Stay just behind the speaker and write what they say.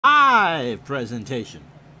live presentation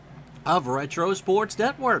of Retro Sports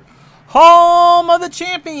Network, home of the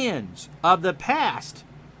champions of the past,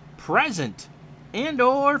 present, and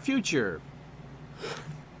or future.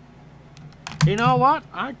 You know what?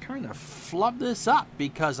 I kind of flubbed this up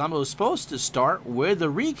because I was supposed to start with a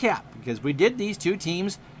recap because we did these two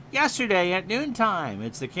teams yesterday at noontime.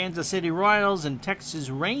 It's the Kansas City Royals and Texas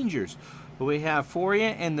Rangers who we have for you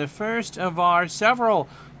in the first of our several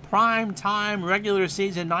prime-time regular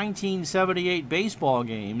season 1978 baseball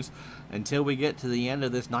games until we get to the end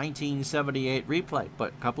of this 1978 replay.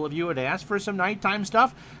 But a couple of you had asked for some nighttime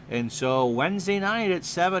stuff, and so Wednesday night at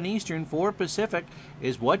 7 Eastern, 4 Pacific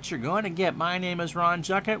is what you're going to get. My name is Ron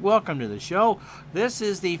Juckett. Welcome to the show. This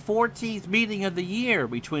is the 14th meeting of the year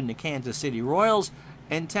between the Kansas City Royals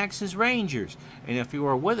and Texas Rangers. And if you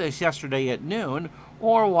were with us yesterday at noon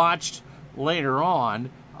or watched later on,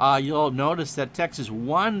 you'll notice that Texas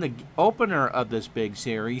won the opener of this big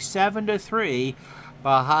series 7-3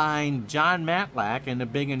 behind John Matlack and a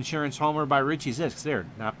big insurance homer by Richie Zisk. There,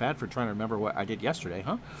 not bad for trying to remember what I did yesterday,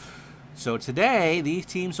 huh? So today, these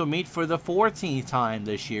teams will meet for the 14th time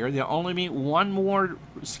this year. They'll only meet one more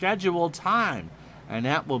scheduled time, and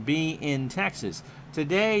that will be in Texas.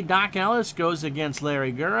 Today, Doc Ellis goes against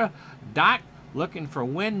Larry Gura. Doc looking for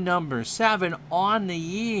win number 7 on the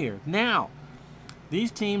year. Now, these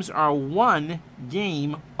teams are one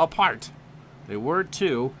game apart. They were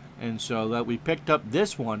two, and so that we picked up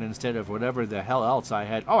this one instead of whatever the hell else I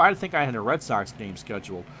had. Oh, I think I had a Red Sox game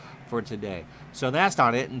scheduled for today. So that's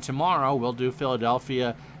not it, and tomorrow we'll do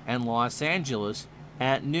Philadelphia and Los Angeles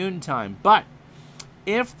at noontime. But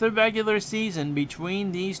if the regular season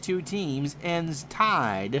between these two teams ends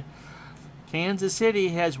tied, Kansas City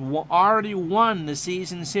has already won the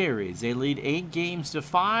season series. They lead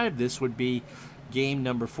 8-5. This would be game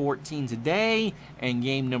number 14 today, and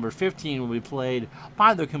game number 15 will be played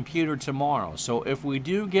by the computer tomorrow. So if we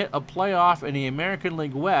do get a playoff in the American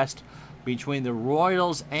League West between the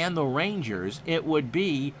Royals and the Rangers, it would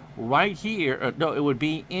be right here. No, it would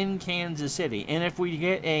be in Kansas City. And if we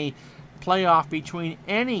get a playoff between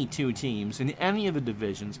any two teams in any of the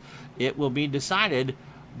divisions, it will be decided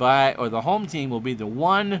by, or the home team will be the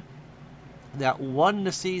one that won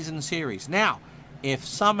the season series. Now, if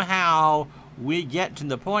somehow we get to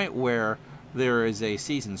the point where there is a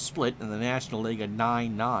season split in the National League at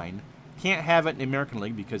 9-9, can't have it in the American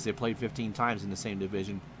League because they played 15 times in the same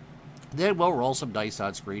division, then we'll roll some dice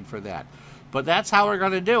on screen for that. But that's how we're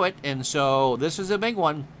going to do it, and so this is a big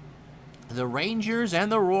one. The Rangers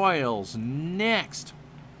and the Royals next.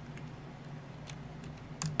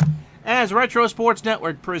 As Retro Sports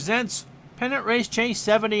Network presents Pennant Race Chase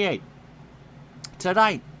 78.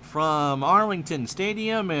 Tonight, from Arlington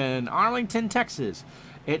Stadium in Arlington, Texas,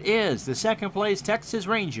 it is the second place Texas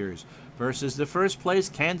Rangers versus the first place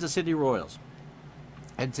Kansas City Royals.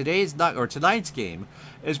 And tonight's game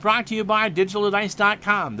is brought to you by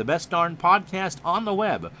DigitalDice.com, the best darn podcast on the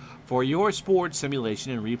web for your sports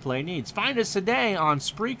simulation and replay needs. Find us today on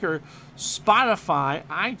Spreaker, Spotify,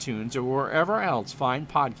 iTunes, or wherever else fine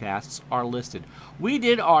podcasts are listed. We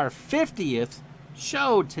did our 50th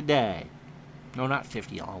show today. No, not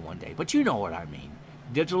 50 all in one day, but you know what I mean.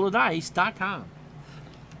 DigitalDice.com.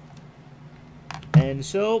 And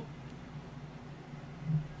so,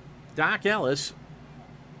 Doc Ellis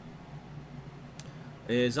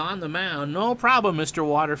is on the mound. No problem, Mr.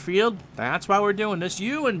 Waterfield. That's why we're doing this.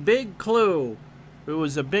 You and Big Clue, who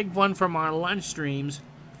was a big one from our lunch streams,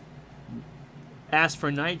 asked for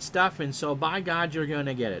night stuff, and so by God, you're going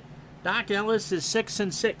to get it. Doc Ellis is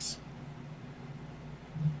 6-6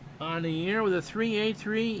 on the year with a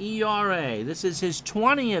 3.83 ERA. This is his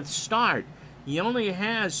 20th start. He only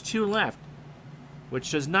has 2 left,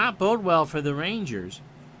 which does not bode well for the Rangers.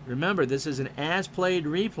 Remember, this is an as-played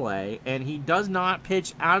replay, and he does not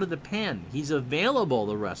pitch out of the pen. He's available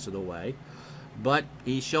the rest of the way, but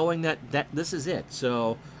he's showing that this is it.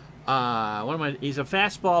 So, he's a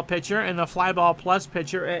fastball pitcher and a flyball plus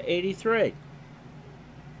pitcher at 83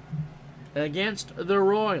 against the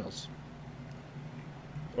Royals.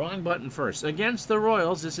 Wrong button first. Against the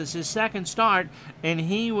Royals, this is his second start, and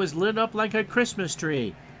he was lit up like a Christmas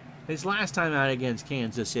tree his last time out against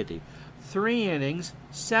Kansas City. 3 innings,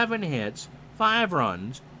 7 hits, 5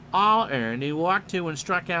 runs, all earned. He walked 2 and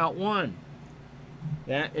struck out 1.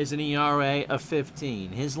 That is an ERA of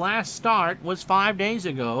 15. His last start was 5 days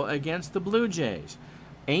ago against the Blue Jays.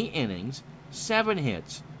 8 innings, 7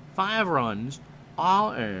 hits, 5 runs,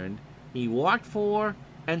 all earned. He walked 4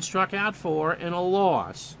 and struck out 4 in a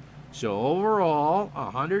loss. So overall,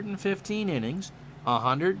 115 innings,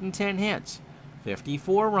 110 hits,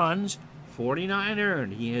 54 runs, 49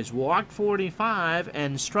 earned. He has walked 45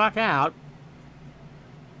 and struck out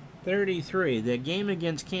 33. The game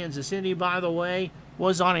against Kansas City, by the way,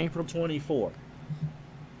 was on April 24.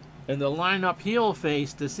 And the lineup he'll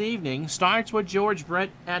face this evening starts with George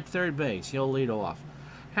Brett at third base. He'll lead off.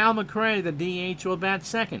 Hal McRae, the DH, will bat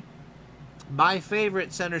second. My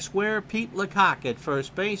favorite center square, Pete Lecoq at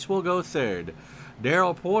first base, will go third.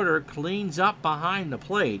 Darrell Porter cleans up behind the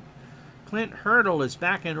plate. Clint Hurdle is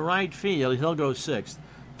back in right field. He'll go sixth.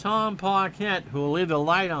 Tom Paquette, who will leave the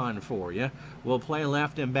light on for you, will play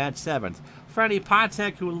left and bat seventh. Freddie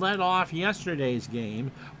Patek, who led off yesterday's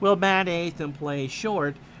game, will bat eighth and play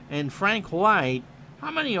short. And Frank White,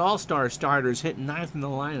 how many All-Star starters hit ninth in the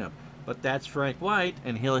lineup? But that's Frank White,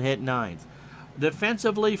 and he'll hit ninth.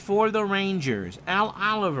 Defensively for the Rangers, Al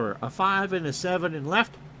Oliver, a 5 and a 7 in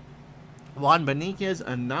left. Juan Beniquez,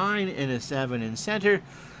 a 9 and a 7 in center.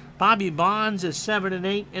 Bobby Bonds is 7 and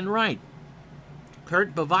 8 in right.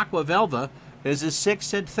 Kurt Bavakwa-Velva is a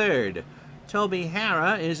 6 at third. Toby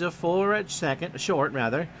Harrah is a 4 at second, short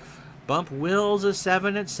rather. Bump Wills a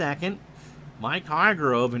 7 at second. Mike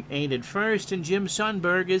Hargrove an 8 at first, and Jim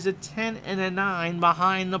Sundberg is a 10 and a 9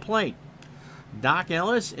 behind the plate. Doc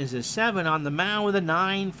Ellis is a 7 on the mound with a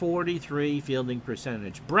 .943 fielding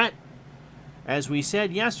percentage. Brett, as we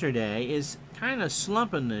said yesterday, is kind of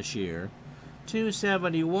slumping this year.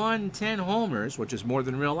 271, 10 homers, which is more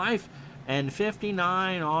than real life, and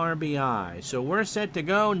 59 RBI. So we're set to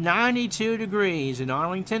go. 92 degrees in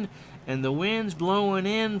Arlington, and the wind's blowing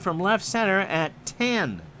in from left center at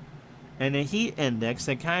 10. And a heat index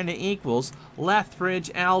that kind of equals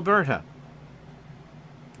Lethbridge, Alberta.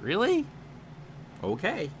 Really?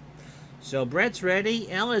 Okay. So Brett's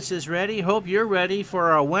ready. Ellis is ready. Hope you're ready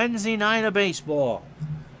for a Wednesday night of baseball.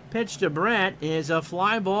 Pitch to Brett is a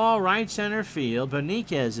fly ball right center field.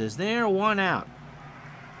 Beniquez is there, 1 out.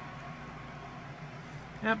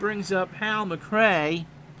 That brings up Hal McRae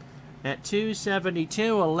at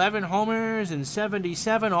 272, 11 homers and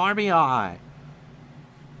 77 RBI.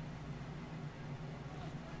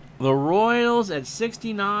 The Royals at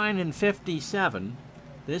 69 and 57.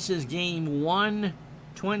 This is game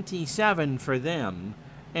 127 for them,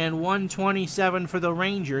 and 127 for the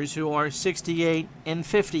Rangers, who are 68 and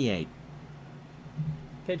 58.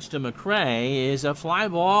 Pitch to McRae is a fly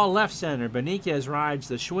ball left center. Beniquez rides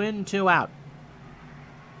the Schwinn, 2 out.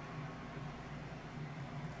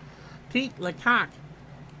 Pete Lecoq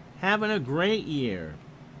having a great year.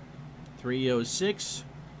 306,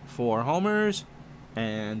 4 homers,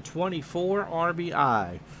 and 24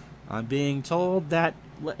 RBI. I'm being told that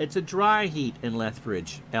it's a dry heat in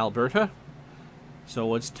Lethbridge, Alberta,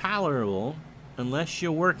 so it's tolerable unless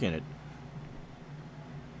you work in it.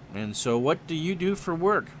 And so what do you do for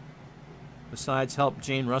work besides help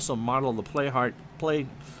Jane Russell model the Playtex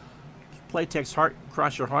Heart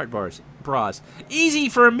Crusher Heart bras? Easy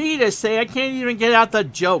for me to say. I can't even get out the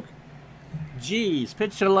joke. Geez,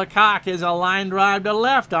 pitch to Lecoq is a line drive to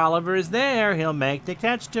left. Oliver is there. He'll make the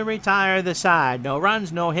catch to retire the side. No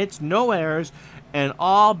runs, no hits, no errors, and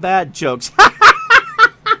all bad jokes.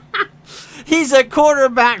 He's a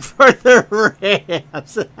quarterback for the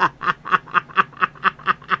Rams.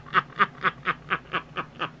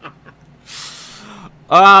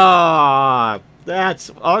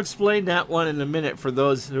 I'll explain that one in a minute for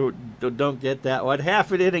those who don't get that one.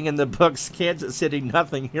 Half an inning in the books, Kansas City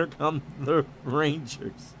nothing. Here come the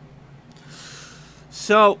Rangers.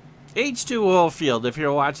 So, H2O field, if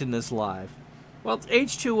you're watching this live. Well,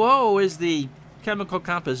 H2O is the chemical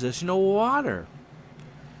composition of water.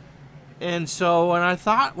 And so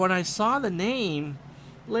when I saw the name,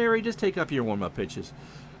 Larry, just take up your warm-up pitches.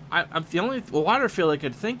 The only water field I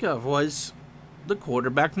could think of was the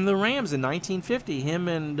quarterback from the Rams in 1950. Him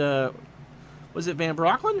and, was it Van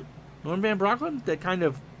Brocklin? Norm Van Brocklin? That kind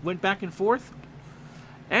of went back and forth?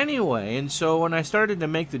 Anyway, and so when I started to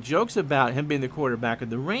make the jokes about him being the quarterback of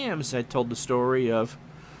the Rams, I told the story of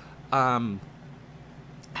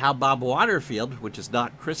how Bob Waterfield, which is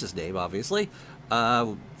not Chris's name, obviously,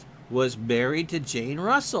 was married to Jane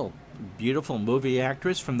Russell, beautiful movie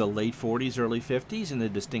actress from the late 40s, early 50s, and a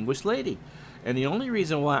distinguished lady. And the only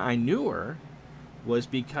reason why I knew her was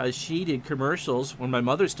because she did commercials when my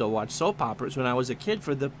mother still watched soap operas when I was a kid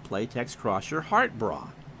for the Playtex Crusher Heart Bra.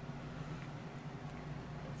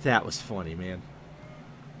 That was funny, man.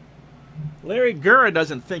 Larry Gurra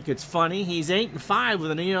doesn't think it's funny. He's 8-5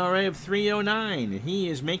 with an ERA of 3.09. He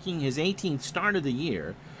is making his 18th start of the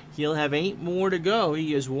year. He'll have 8 more to go.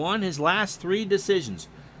 He has won his last 3 decisions.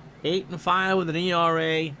 8-5 with an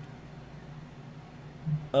ERA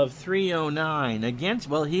of 3.09 against.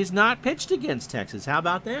 Well, he's not pitched against Texas. How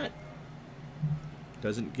about that?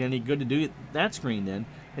 Doesn't get any good to do that screen then.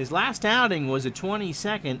 His last outing was a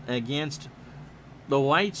 22nd against the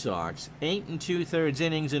White Sox. 8 2/3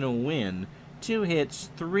 innings in a win. 2 hits,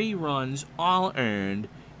 3 runs, all earned.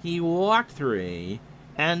 He walked 3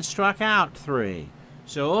 and struck out 3.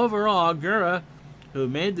 So overall, Gura, who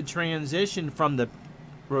made the transition from the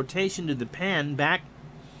rotation to the pen back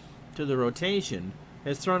to the rotation,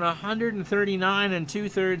 has thrown 139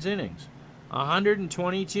 2/3 innings,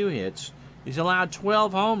 122 hits. He's allowed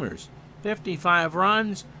 12 homers, 55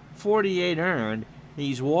 runs, 48 earned.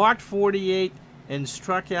 He's walked 48 and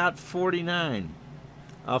struck out 49.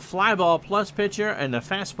 A fly ball plus pitcher and a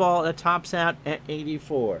fastball that tops out at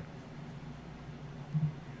 84.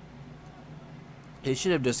 He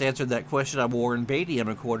should have just answered that question on Warren Beatty. I'm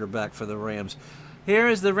a quarterback for the Rams. Here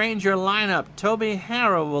is the Ranger lineup. Toby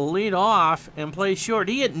Harrah will lead off and play short.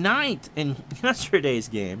 He hit 9th in yesterday's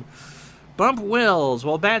game. Bump Wills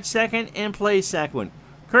will bat second and play second.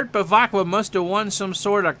 Kurt Bevacqua must have won some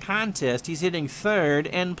sort of contest. He's hitting third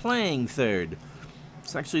and playing third.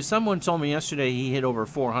 It's actually, someone told me yesterday he hit over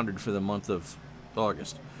 400 for the month of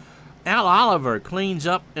August. Al Oliver cleans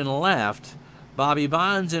up in left. Bobby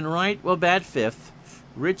Bonds in right will bat fifth.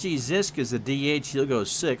 Richie Zisk is the DH. He'll go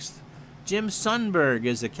sixth. Jim Sundberg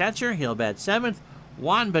is the catcher. He'll bat seventh.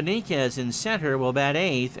 Juan Beniquez in center will bat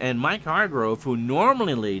eighth. And Mike Hargrove, who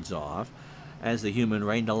normally leads off as the human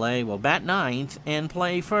rain delay, will bat ninth and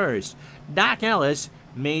play first. Doc Ellis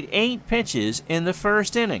made 8 pitches in the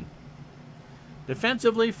first inning.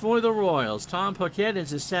 Defensively for the Royals, Tom Paquette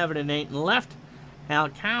is a 7 and 8 in left. Hal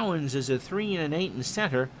Cowens is a 3 and 8 in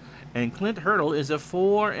center. And Clint Hurdle is a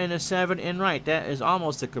 4 and a 7 in right. That is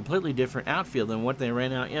almost a completely different outfield than what they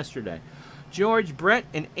ran out yesterday. George Brett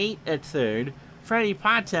an 8 at third. Freddie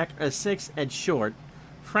Patek a 6 at short.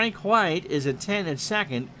 Frank White is a 10 at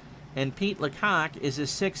second. And Pete Lecoq is a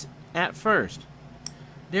 6 at first.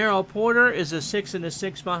 Darrell Porter is a 6 and a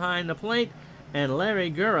 6 behind the plate. And Larry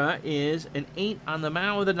Gura is an 8 on the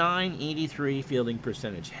mound with a 983 fielding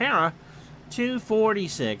percentage. Harrah,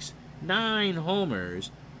 246, 9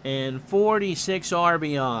 homers, and 46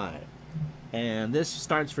 RBI. And this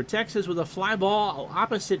starts for Texas with a fly ball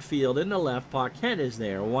opposite field in the left. Paquette is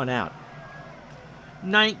there, 1 out.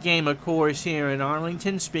 Night game, of course, here in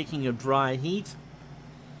Arlington. Speaking of dry heat,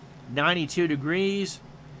 92 degrees.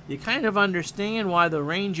 You kind of understand why the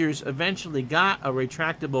Rangers eventually got a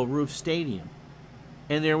retractable roof stadium.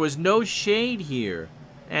 And there was no shade here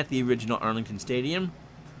at the original Arlington Stadium,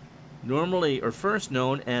 normally or first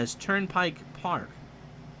known as Turnpike Park.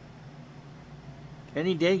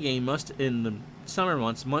 Any day game in the summer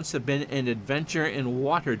months must have been an adventure in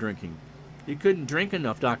water drinking. You couldn't drink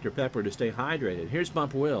enough Dr. Pepper to stay hydrated. Here's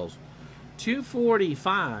Bump Wills.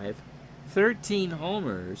 245, 13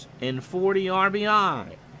 homers, and 40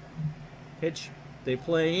 RBI. Pitch, they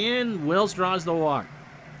play in. Wills draws the walk.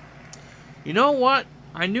 You know what?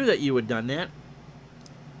 I knew that you had done that.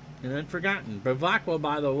 And I'd forgotten. Bevacqua,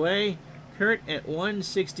 by the way, Kurt at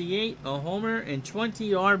 168, a homer, and 20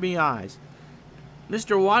 RBIs.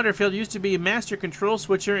 Mr. Waterfield used to be a master control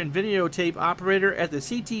switcher and videotape operator at the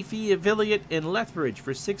CTV affiliate in Lethbridge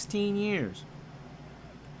for 16 years.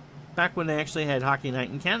 Back when they actually had Hockey Night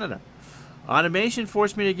in Canada. Automation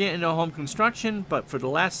forced me to get into home construction, but for the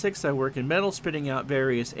last 6 I work in metal, spitting out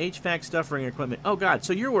various HVAC stuffing equipment. Oh God,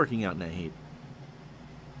 so you're working out in that heat.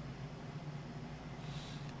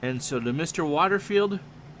 And so to Mr. Waterfield,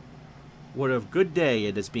 what a good day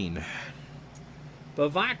it has been.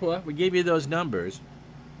 Bevacqua, we gave you those numbers.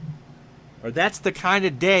 Or that's the kind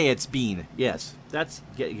of day it's been. Yes, that's,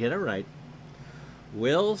 get it right.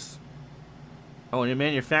 Wills, oh, in a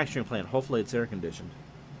manufacturing plant. Hopefully it's air conditioned.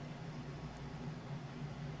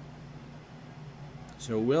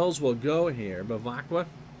 So Wills will go here. Bevacqua.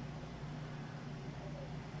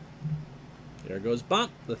 There goes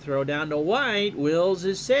Bump. The throw down to White. Wills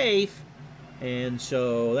is safe. And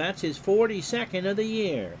so that's his 42nd of the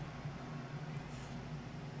year.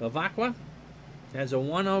 Bevacqua has a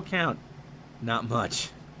 1-0 count. Not much.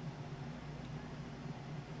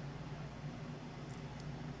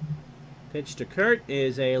 Pitch to Kurt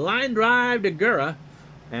is a line drive to Gura.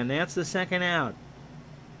 And that's the 2nd out.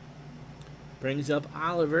 Brings up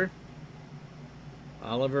Oliver.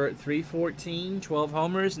 Oliver at 314, 12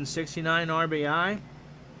 homers and 69 RBI.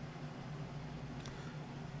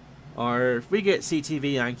 Or if we get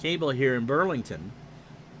CTV on cable here in Burlington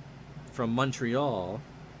from Montreal,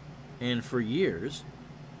 and for years,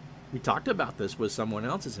 we talked about this with someone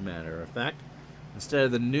else, as a matter of fact. Instead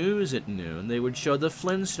of the news at noon, they would show the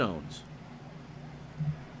Flintstones.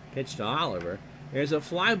 Pitch to Oliver. There's a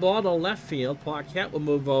fly ball to left field. Paquette will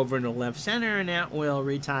move over into left center, and that will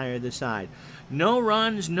retire the side. No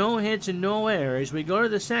runs, no hits, and no errors. We go to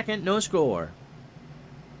the second, no score.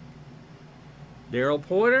 Daryl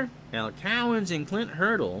Porter, Al Cowens, and Clint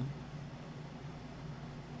Hurdle.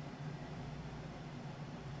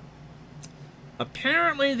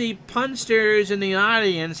 Apparently, the punsters in the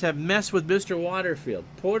audience have messed with Mr. Waterfield.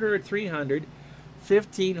 Porter at 300,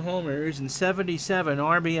 15 homers, and 77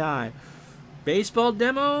 RBI. Baseball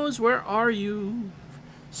demos, where are you?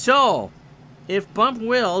 So, if Bump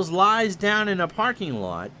Wills lies down in a parking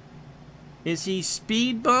lot, is he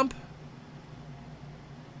Speed Bump?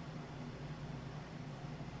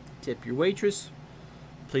 Tip your waitress.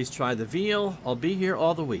 Please try the veal. I'll be here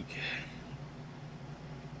all the week.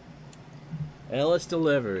 Ellis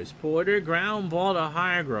delivers. Porter, ground ball to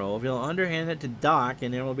Highgrove. He'll underhand it to Doc,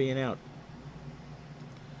 and there will be an out.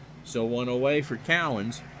 So one away for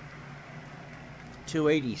Cowens.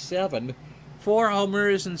 287, 4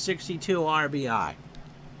 homers and 62 RBI.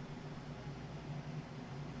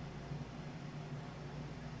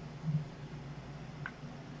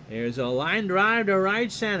 There's a line drive to right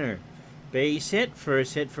center. Base hit,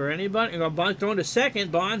 first hit for anybody. Bonds thrown to second.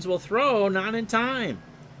 Bonds will throw, not in time.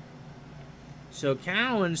 So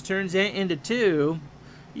Cowens turns that into 2.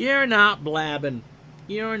 You're not blabbing.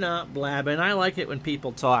 You're not blabbing. I like it when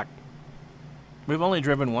people talk. We've only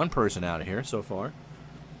driven one person out of here so far.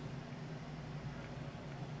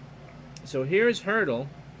 So here's Hurdle.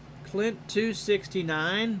 Clint,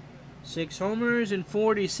 269, 6 homers and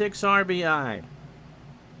 46 RBI.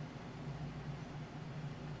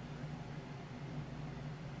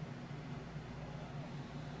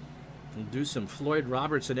 We'll do some Floyd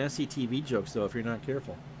Robertson SCTV jokes, though, if you're not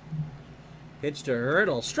careful. Pitch to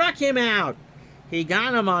Hurdle. Struck him out. He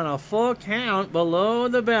got him on a full count below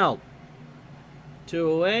the belt. 2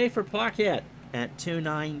 away for Paquette at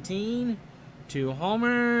 219. 2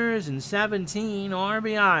 homers and 17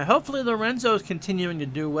 RBI. Hopefully Lorenzo's continuing to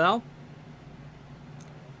do well.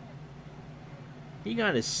 He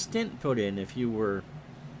got his stint put in if you were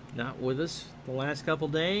not with us the last couple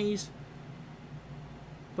days.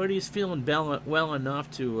 But he's feeling well enough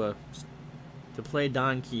to play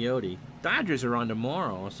Don Quixote. Dodgers are on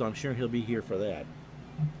tomorrow, so I'm sure he'll be here for that.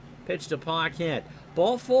 Pitch to Paquette.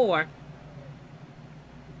 Ball 4.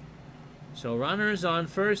 So runners on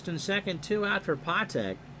first and second, 2 out for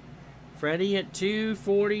Patek. Freddie at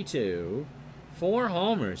 242. 4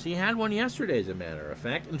 homers. He had one yesterday, as a matter of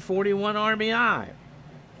fact, and 41 RBI.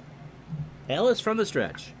 Ellis from the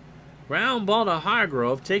stretch. Ground ball to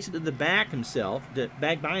Hargrove. Takes it to the back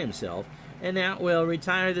by himself, and that will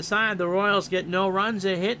retire the side. The Royals get no runs,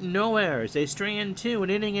 a hit, and no errors. They strand 2, an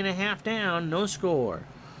inning and a half down, no score.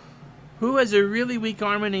 Who has a really weak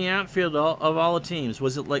arm in the outfield of all the teams?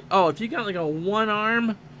 Was it like, oh, if you got like a 1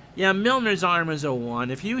 arm? Yeah, Milner's arm is a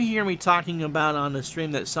 1. If you hear me talking about on the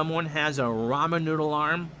stream that someone has a ramen noodle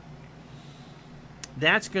arm,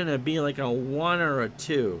 that's going to be like a 1 or a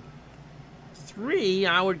 2. 3,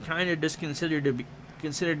 I would kind of just consider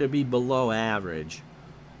to be below average.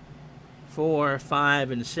 4,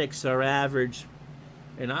 5, and 6 are average.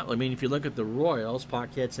 And I mean, if you look at the Royals,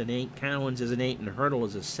 Paquette's an 8, Cowens is an 8, and Hurdle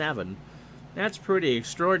is a 7. That's pretty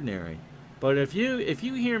extraordinary. But if you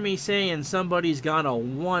hear me saying somebody's got a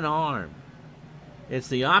 1 arm, it's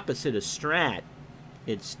the opposite of Strat.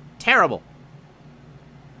 It's terrible.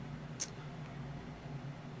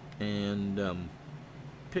 And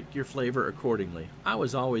pick your flavor accordingly. I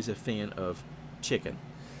was always a fan of chicken.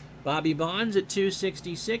 Bobby Bonds at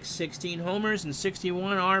 266, 16 homers and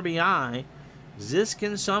 61 RBI. Zisk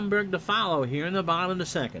and Sundberg to follow here in the bottom of the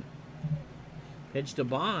second. Pitch to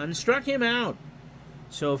Bonds, struck him out.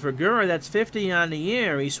 So for Gurr, that's 50 on the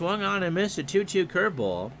year. He swung on and missed a 2-2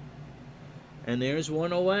 curveball. And there's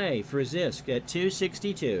 1 away for Zisk at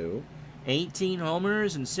 262. 18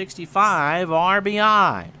 homers and 65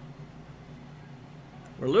 RBI.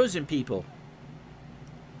 We're losing people.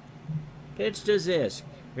 Pitch to Zisk.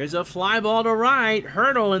 Here's a fly ball to right.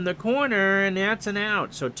 Hurdle in the corner, and that's an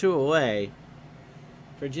out. So 2 away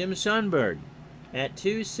for Jim Sundberg at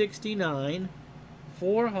 269.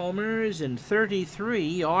 4 homers and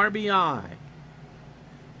 33 RBI.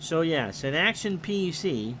 So yes, in Action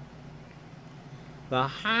PC, the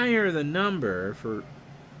higher the number,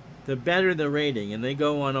 the better the rating, and they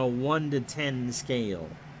go on a 1 to 10 scale.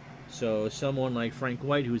 So someone like Frank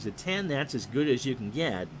White, who's a 10, that's as good as you can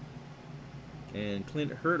get. And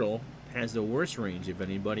Clint Hurdle has the worst range of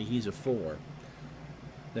anybody. He's a 4.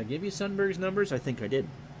 Did I give you Sundberg's numbers? I think I did.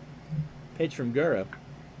 Pitch from Gurra.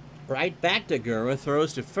 Right back to Gurra.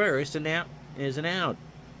 Throws to first, and that is an out.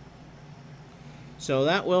 So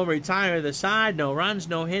that will retire the side. No runs,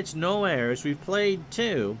 no hits, no errors. We've played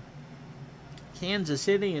 2. Kansas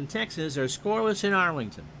City and Texas are scoreless in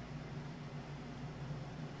Arlington.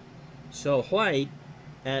 So White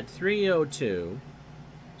at 302,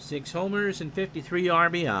 6 homers and 53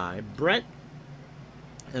 RBI. Brett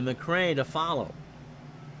and McRae to follow.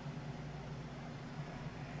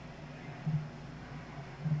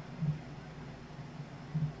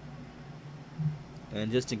 And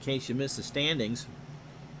just in case you missed the standings,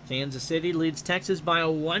 Kansas City leads Texas by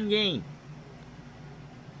 1 game.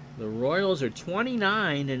 The Royals are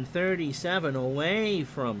 29 and 37 away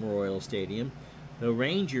from Royal Stadium. The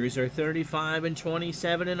Rangers are 35 and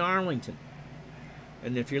 27 in Arlington.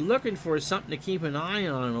 And if you're looking for something to keep an eye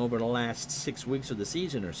on over the last 6 weeks of the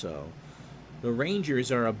season or so, the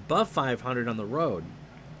Rangers are above 500 on the road.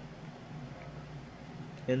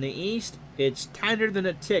 In the East, it's tighter than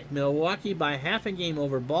a tick. Milwaukee by half a game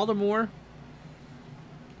over Baltimore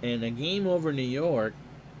and a game over New York.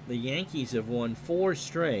 The Yankees have won 4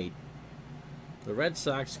 straight. The Red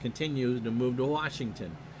Sox continue to move to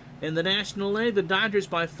Washington. In the National League, the Dodgers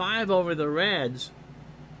by 5 over the Reds.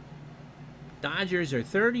 Dodgers are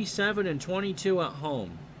 37 and 22 at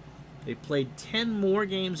home. They played 10 more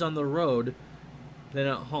games on the road than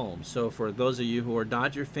at home. So for those of you who are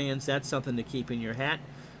Dodger fans, that's something to keep in your hat.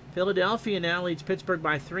 Philadelphia now leads Pittsburgh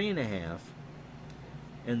by 3.5.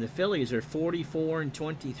 And the Phillies are 44 and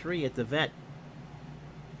 23 at the Vet.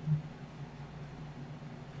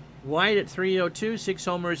 White at 302, 6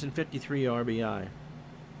 homers and 53 RBI.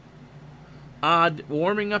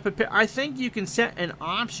 Warming up a pitcher. I think you can set an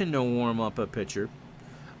option to warm up a pitcher.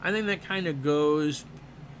 I think that kind of goes,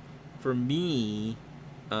 for me,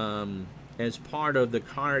 as part of the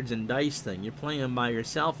cards and dice thing. You're playing by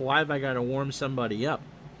yourself. Why have I got to warm somebody up?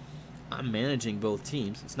 I'm managing both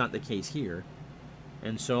teams. It's not the case here.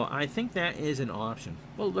 And so I think that is an option.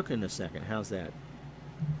 We'll look in a second. How's that?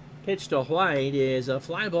 Pitch to White is a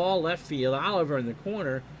fly ball left field. Oliver in the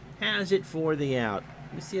corner has it for the out.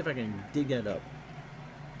 Let me see if I can dig that up.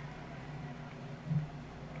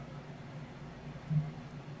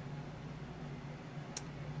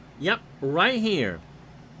 Yep, right here.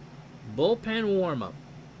 Bullpen warm-up.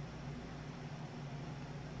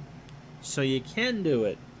 So you can do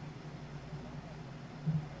it.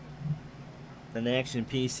 An Action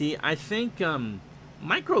PC. I think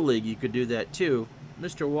Micro League you could do that too.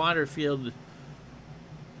 Mr. Waterfield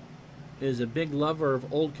is a big lover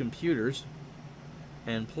of old computers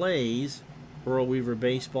and plays Earl Weaver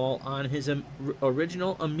baseball on his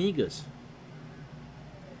original Amigas.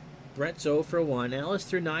 Brett's 0 for 1. Ellis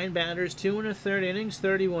threw 9 batters, 2 1/3 innings,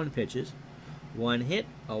 31 pitches, 1 hit,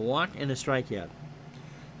 a walk, and a strikeout.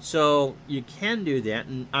 So you can do that,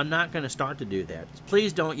 and I'm not going to start to do that.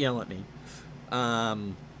 Please don't yell at me.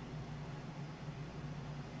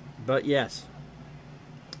 But yes,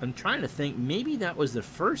 I'm trying to think. Maybe that was the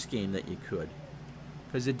first game that you could,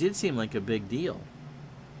 because it did seem like a big deal.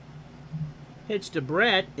 Pitch to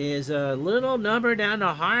Brett is a little number down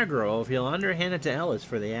to Hargrove. He'll underhand it to Ellis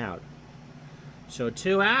for the out. So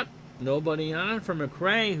 2 out, nobody on for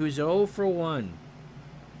McRae, who's 0 for 1.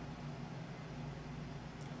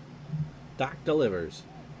 Doc delivers.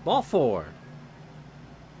 Ball 4.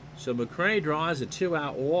 So McRae draws a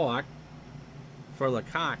 2-out walk for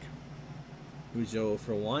Lecoq, who's 0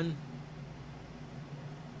 for 1.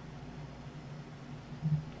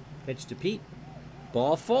 Pitch to Pete.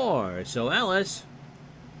 Ball 4. So Ellis,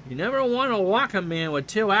 you never want to walk a man with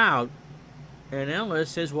 2 out, and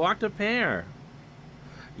Ellis has walked a pair.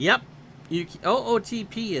 Yep,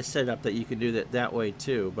 OOTP is set up that you can do that way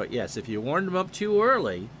too. But yes, if you warmed him up too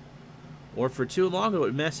early or for too long, it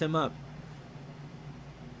would mess him up.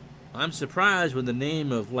 I'm surprised with the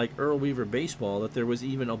name of like Earl Weaver baseball that there was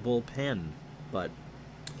even a bullpen, but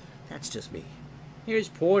that's just me. Here's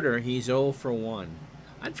Porter. He's 0 for 1.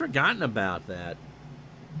 I'd forgotten about that.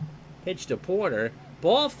 Pitch to Porter.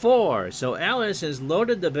 Ball 4. So Ellis has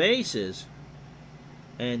loaded the bases.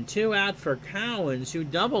 And 2 out for Cowens, who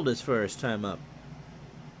doubled his first time up.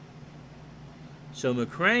 So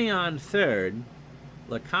McRae on third,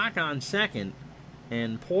 Lecoq on second,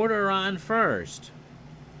 and Porter on first.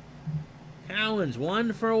 Cowens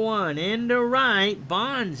 1 for 1 into right.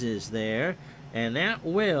 Bonds is there, and that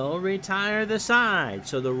will retire the side.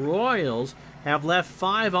 So the Royals have left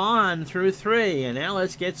 5 on through 3, and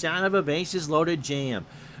Ellis gets out of a bases-loaded jam.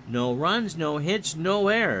 No runs, no hits, no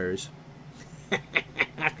errors.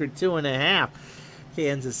 After 2.5,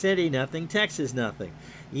 Kansas City nothing, Texas nothing.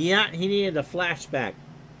 Yeah, he needed a flashback.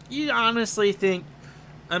 You honestly think,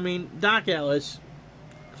 I mean, Doc Ellis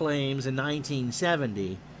claims in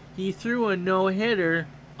 1970 he threw a no-hitter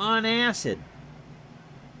on acid.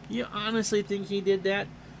 You honestly think he did that?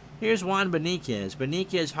 Here's Juan Beniquez.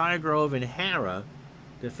 Beniquez, Hargrove, and Hara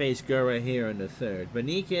to face Gura here in the third.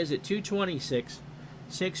 Beniquez at 226,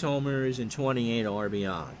 6 homers, and 28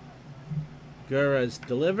 RBI. Gura's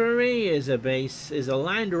delivery is a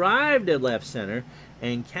line drive to left center,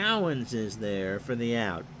 and Cowens is there for the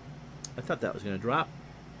out. I thought that was going to drop.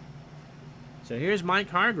 So here's Mike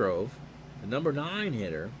Hargrove, the number 9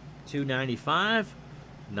 hitter, 295,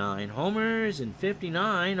 9 homers, and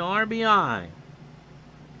 59 RBI.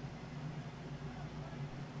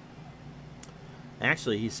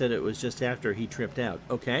 Actually, he said it was just after he tripped out.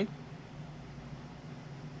 Okay.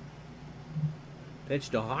 Pitch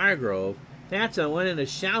to Hargrove. That's a one in a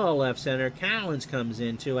shallow left center. Cowens comes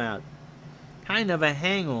in, 2 out. Kind of a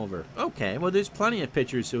hangover. Okay, well, there's plenty of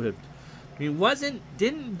pitchers who have... I mean,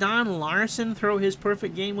 didn't Don Larson throw his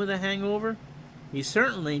perfect game with a hangover? He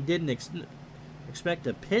certainly didn't expect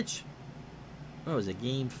a pitch. What was it,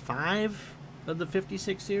 game 5 of the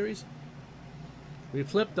 56 series? We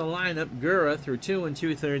flipped the lineup. Gura through 2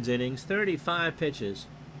 2/3 innings, 35 pitches,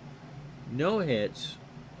 no hits,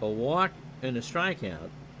 a walk, and a strikeout.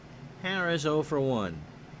 Harris 0 for 1.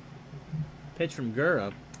 Pitch from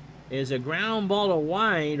Gura is a ground ball to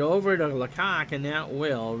wide over to Lecoq, and that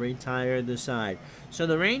will retire the side. So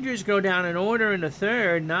the Rangers go down in order in the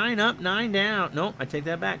third, 9 up, 9 down. No, I take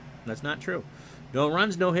that back. That's not true. No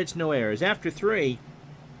runs, no hits, no errors. After 3,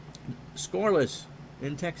 scoreless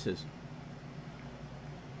in Texas.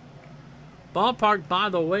 Ballpark, by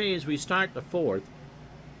the way, as we start the fourth.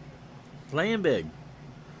 Playing big.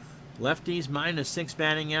 Lefties -6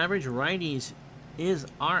 batting average. Righties is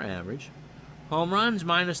our average. Home runs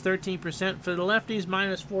 -13% for the lefties,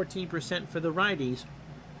 -14% for the righties.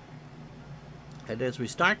 And as we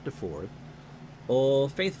start the fourth,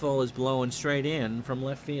 Old Faithful is blowing straight in from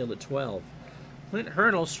left field at 12. Clint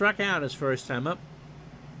Hurdle struck out his first time up.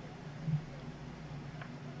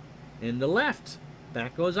 In the left,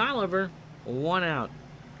 back goes Oliver. 1 out.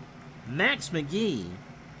 Max McGee,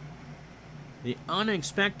 the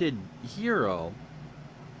unexpected hero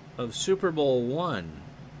of Super Bowl I.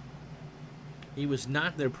 He was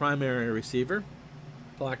not their primary receiver.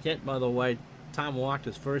 Paquette, by the way, Tom walked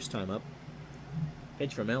his first time up.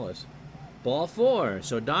 Pitch from Ellis. Ball 4.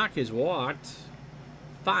 So Doc has walked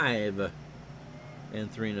 5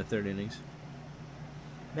 and 3 1/3 innings.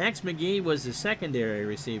 Max McGee was the secondary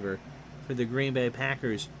receiver for the Green Bay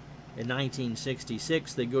Packers in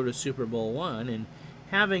 1966. They go to Super Bowl I, and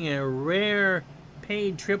having a rare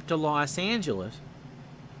paid trip to Los Angeles,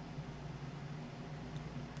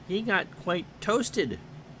 he got quite toasted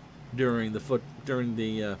during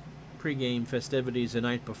the pregame festivities the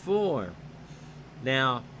night before.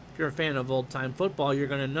 Now, if you're a fan of old-time football, you're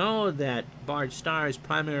going to know that Bart Starr's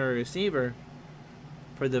primary receiver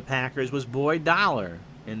for the Packers was Boyd Dollar,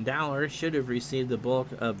 and Dollar should have received the bulk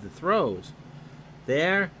of the throws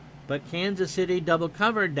there, but Kansas City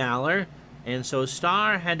double-covered Dollar, and so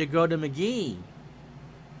Starr had to go to McGee,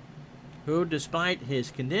 who, despite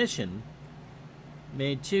his condition,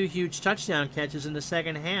 made 2 huge touchdown catches in the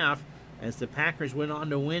second half as the Packers went on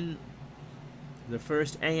to win the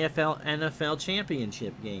first AFL-NFL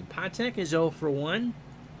championship game. Patek is 0 for 1.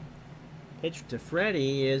 Pitch to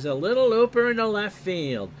Freddie is a little looper into left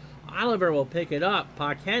field. Oliver will pick it up.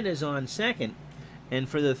 Paquette is on second. And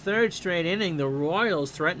for the 3rd straight inning, the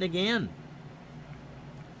Royals threaten again.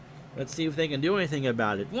 Let's see if they can do anything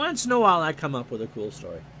about it. Once in a while, I come up with a cool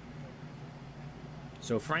story.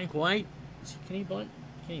 So Frank White, can he bunt?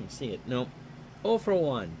 Can't even see it. No. 0 for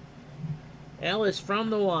 1. Ellis from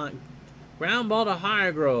the one. Ground ball to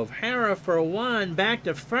Hargrove. Hara for 1. Back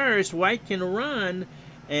to first. White can run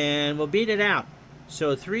and will beat it out.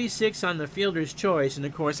 So 3-6 on the fielder's choice. And,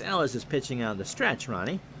 of course, Ellis is pitching out the stretch,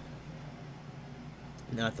 Ronnie.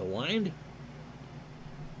 Not the wind.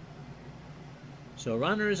 So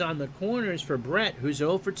runners on the corners for Brett, who's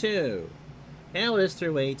 0 for 2. Ellis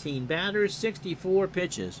threw 18 batters, 64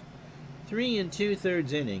 pitches, 3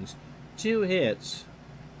 2/3 innings, 2 hits.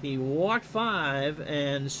 He walked 5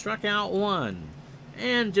 and struck out 1.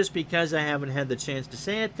 And just because I haven't had the chance to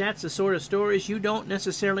say it, that's the sort of stories you don't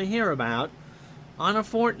necessarily hear about on a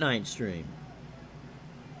Fortnite stream.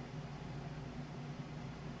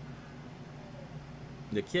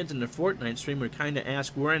 The kids in the Fortnite stream would kind of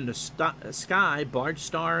ask where in the sky Bart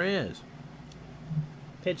Starr is.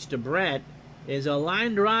 Pitch to Brett is a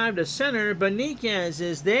line drive to center. Beniquez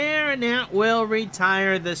is there, and that will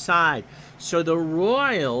retire the side. So the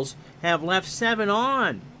Royals have left 7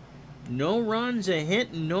 on. No runs, a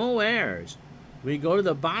hit, no errors. We go to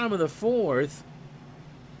the bottom of the 4th.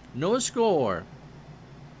 No score.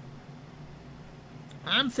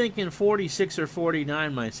 I'm thinking 46 or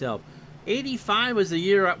 49 myself. 85 was the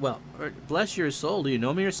year, well, bless your soul, do you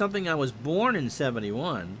know me or something? I was born in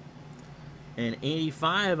 71. And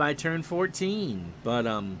 85, I turned 14.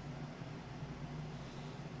 But,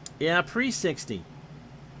 yeah, pre-60.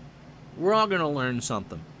 We're all going to learn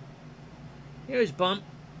something. Here's Bump.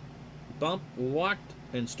 Bump walked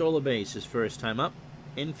and stole a base his first time up.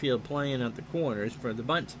 Infield playing at the corners for the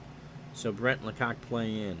bunt. So Brett and Lecoq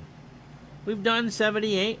play in. We've done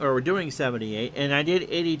 78, or we're doing 78, and I did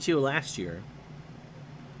 82 last year.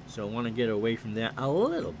 So I want to get away from that a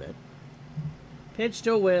little bit. Pitch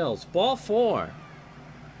to Wills. Ball 4.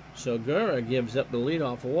 So Gura gives up the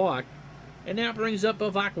leadoff walk, and that brings up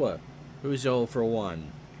Bavacqua, who's 0 for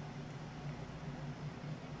 1.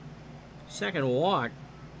 Second walk.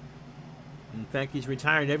 In fact, he's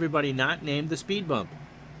retired everybody not named the speed bump.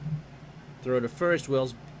 Throw to first.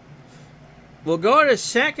 Wills will go to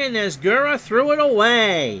second as Gura threw it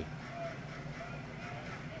away.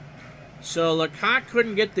 So Lecoq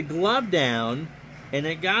couldn't get the glove down, and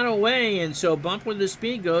it got away, and so Bump with the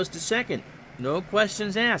speed goes to second. No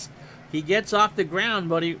questions asked. He gets off the ground,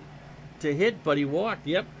 but he walked.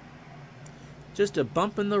 Yep. Just a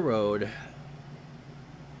bump in the road.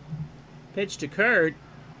 Pitch to Kurt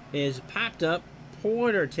is popped up.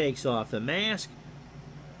 Porter takes off the mask,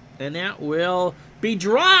 and that will be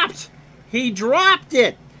dropped. He dropped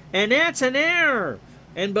it, and that's an error.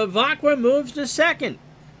 And Bavacqua moves to second,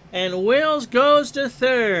 and Wills goes to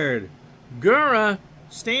third. Gura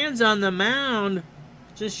stands on the mound,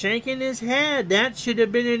 just shaking his head. That should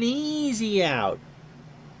have been an easy out.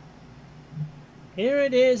 Here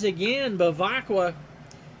it is again, Bavacqua.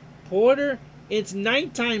 Porter, it's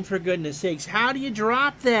nighttime, for goodness sakes. How do you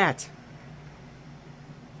drop that?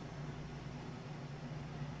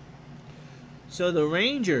 So the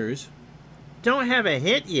Rangers don't have a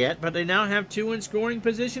hit yet, but they now have 2 in scoring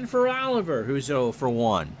position for Oliver, who's 0 for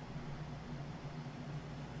 1.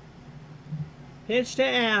 Pitch to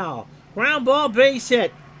Al. Ground ball, base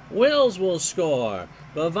hit. Wills will score.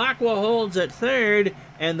 Bavacqua holds at third,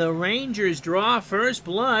 and the Rangers draw first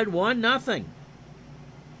blood, 1-0.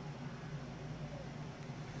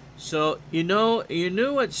 So, you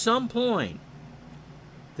knew at some point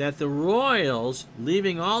that the Royals,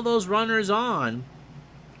 leaving all those runners on,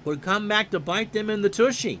 would come back to bite them in the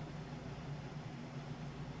tushy.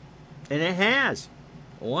 And it has.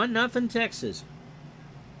 1-0 Texas.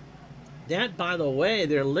 That, by the way,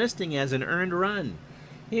 they're listing as an earned run.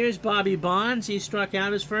 Here's Bobby Bonds. He struck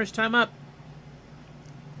out his first time up.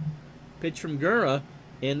 Pitch from Gura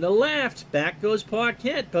in the left. Back goes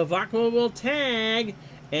Paquette. Bavacqua will tag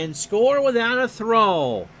and score without a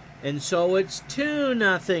throw. And so it's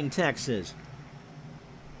 2-0 Texas.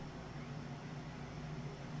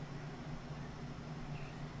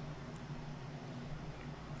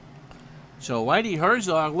 So Whitey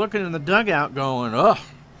Herzog looking in the dugout going, ugh.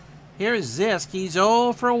 Here's Zisk. He's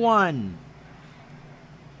 0 for 1.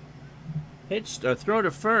 Pitched a throw to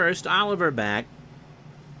first. Oliver back.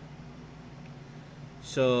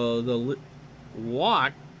 So the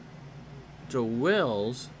walk to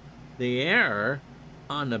Wills. The error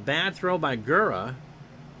on the bad throw by Gura.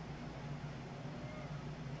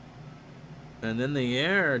 And then the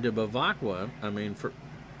error to Bavacqua. I mean, for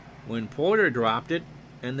when Porter dropped it.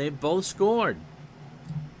 And they both scored.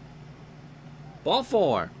 Ball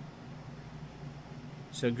 4.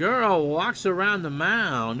 Segura walks around the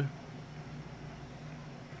mound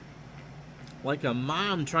like a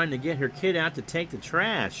mom trying to get her kid out to take the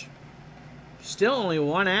trash. Still only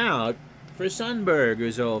 1 out for Sundberg,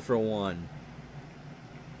 who's 0 for 1.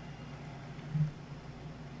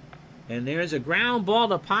 And there's a ground ball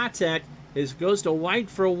to Patek. It goes to White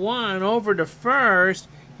for 1 over to first.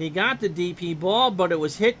 He got the DP ball, but it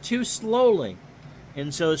was hit too slowly.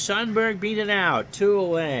 And so Sundberg beat it out, 2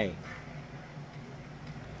 away.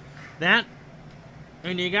 That,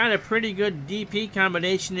 and you got a pretty good DP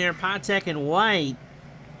combination there, Patek and White.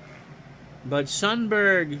 But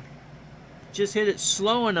Sundberg just hit it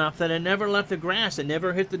slow enough that it never left the grass. It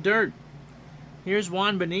never hit the dirt. Here's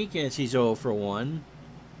Juan Beniquez. He's 0 for 1.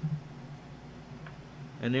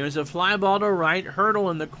 And there's a fly ball to right. Hurdle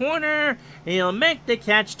in the corner. He'll make the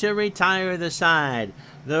catch to retire the side.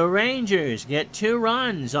 The Rangers get 2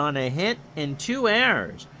 runs on a hit and 2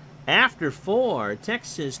 errors. After 4,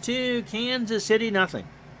 Texas 2, Kansas City nothing.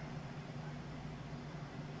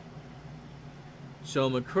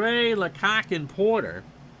 So McCray, Lecoq, and Porter.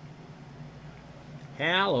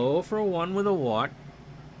 Hal 0 for 1 with a walk.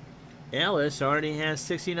 Ellis already has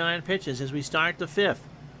 69 pitches as we start the 5th.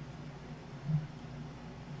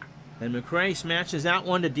 And McCray smashes out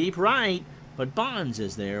one to deep right, but Bonds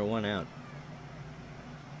is there, 1 out.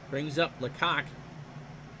 Brings up Lecoq.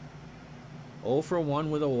 0 for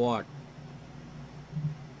 1 with a walk.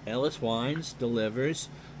 Ellis winds, delivers.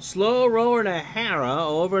 Slow roller to Hara,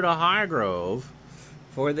 over to Hargrove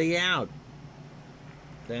for the out.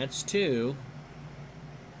 That's 2.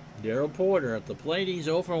 Daryl Porter at the plate. He's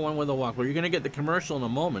 0 for 1 with a walk. Well, you're going to get the commercial in a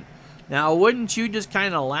moment. Now, wouldn't you just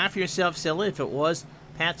kind of laugh yourself silly if it was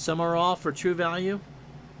Pat Summerall for True Value?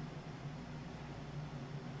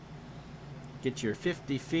 Get your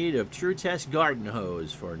 50 feet of True Test garden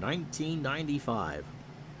hose for $19.95.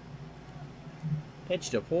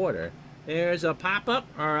 Pitch to Porter. There's a pop-up.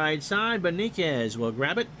 All right, side. Beniquez will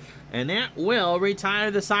grab it. And that will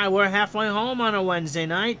retire the side. We're halfway home on a Wednesday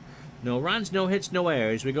night. No runs, no hits, no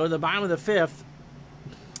errors. We go to the bottom of the 5th.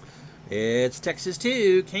 It's Texas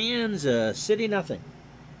 2, Kansas City nothing.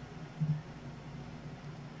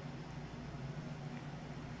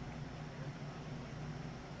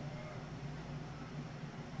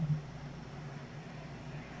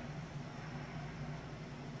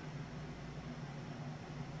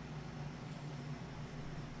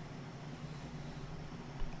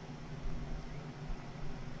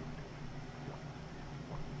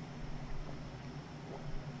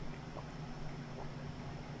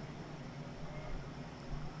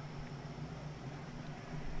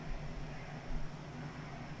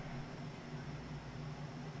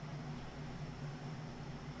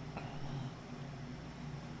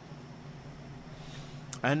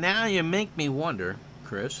 And now you make me wonder,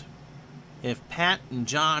 Chris, if Pat and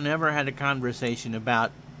John ever had a conversation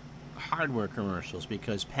about hardware commercials,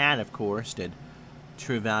 because Pat, of course, did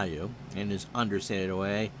True Value in his understated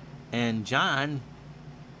way, and John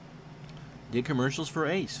did commercials for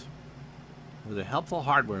Ace. Was a helpful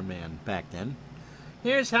hardware man back then.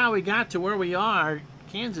 Here's how we got to where we are.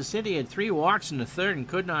 Kansas City had 3 walks in the 3rd and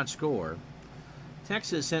could not score.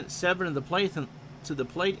 Texas sent 7 to the plate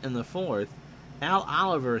in the 4th. Al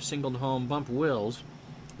Oliver singled home Bump Wills.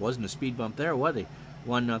 Wasn't a speed bump there, was he?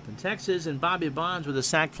 1-0 Texas, and Bobby Bonds with a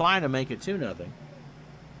sac fly to make it 2-0.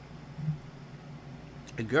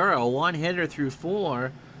 Agura, 1-hitter through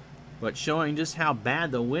 4, but showing just how bad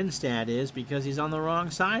the win stat is because he's on the wrong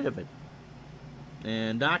side of it.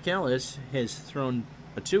 And Doc Ellis has thrown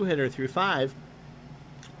a 2-hitter through 5,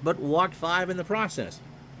 but walked 5 in the process.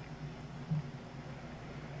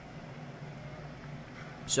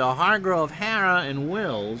 So Hargrove, Hara, and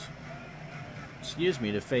Wills,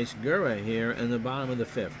 to face Gura here in the bottom of the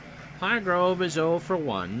 5th. Hargrove is 0 for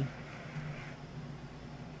 1.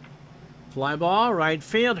 Fly ball, right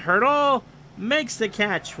field, Hurdle makes the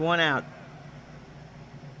catch, 1 out.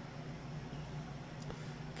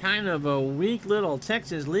 Kind of a weak little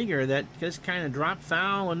Texas leaguer that just kind of dropped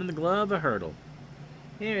foul into the glove of Hurdle.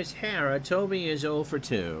 Here's Hara. Toby is 0 for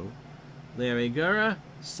 2. Larry Gura,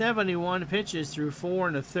 71 pitches through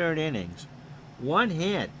 4 1/3 innings. 1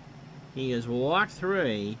 hit. He has walked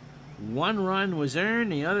 3. 1 run was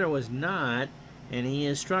earned, the other was not, and he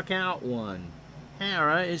has struck out 1.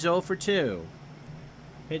 Hara is 0 for 2.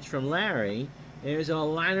 Pitch from Larry. There's a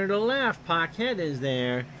liner to left. Paquette is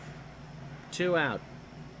there. 2 out.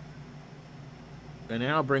 And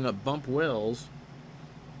now bring up Bump Wills,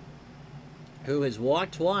 who has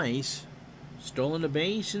walked twice, stolen a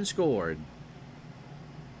base, and scored.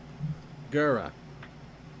 Gura.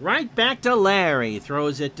 Right back to Larry.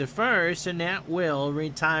 Throws it to first, and that will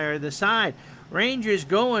retire the side. Rangers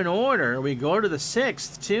go in order. We go to the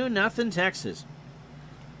 6th. 2-0 Texas.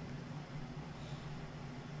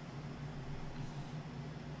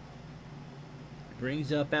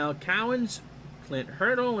 Brings up Al Cowens, Clint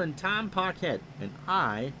Hurdle, and Tom Paquette. And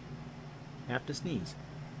I have to sneeze.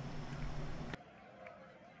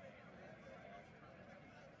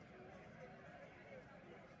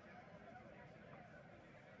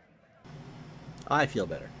 I feel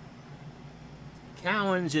better.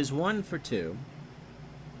 Cowens is 1 for 2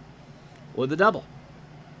 with a double.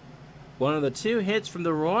 One of the 2 hits from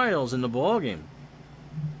the Royals in the ballgame.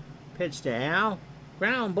 Pitch to Al.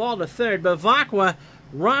 Ground ball to 3rd. Bavacqua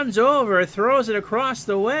runs over, throws it across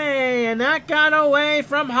the way, and that got away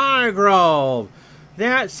from Hargrove.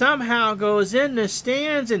 That somehow goes in the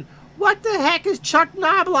stands, and what the heck is Chuck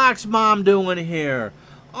Knobloch's mom doing here?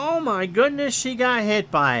 Oh my goodness, she got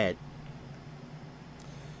hit by it.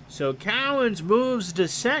 So Cowens moves to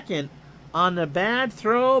 2nd on the bad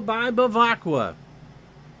throw by Bavacqua.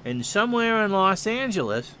 And somewhere in Los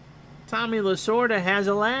Angeles, Tommy Lasorda has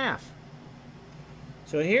a laugh.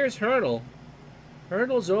 So here's Hurdle.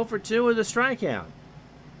 Hurdle's 0 for 2 with a strikeout.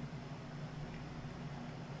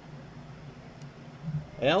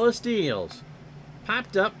 Ellis deals.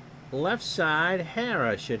 Popped up left side.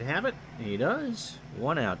 Hara should have it. He does.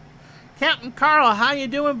 1 out. Captain Carl, how you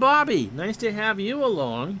doing, Bobby? Nice to have you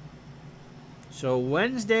along. So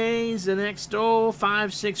Wednesdays, the next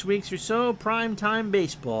 5-6 weeks or so, primetime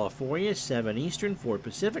baseball for you, 7 Eastern, 4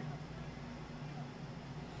 Pacific.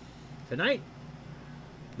 Tonight,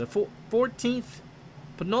 the 14th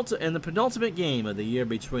and the penultimate game of the year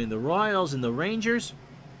between the Royals and the Rangers.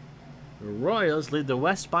 The Royals lead the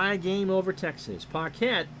West by a game over Texas.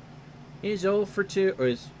 Paquette is 0 for 2,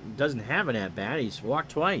 or doesn't have an at-bat. He's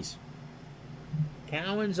walked twice.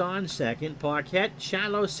 Cowens on second. Paquette,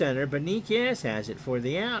 shallow center. Beniquez has it for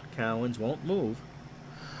the out. Cowens won't move.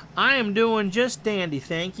 I am doing just dandy,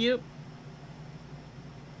 thank you.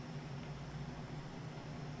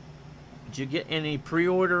 Did you get any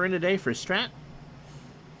pre-order in today for Strat?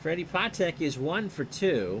 Freddie Patek is 1 for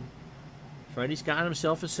 2. Freddie's got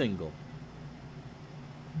himself a single.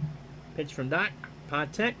 Pitch from Doc.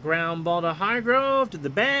 Patek, ground ball to Hargrove, to the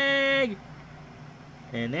bag.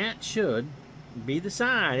 And that should be the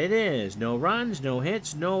side. It is. No runs, no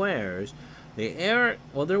hits, no errors. The error,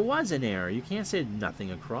 well, there was an error. You can't say nothing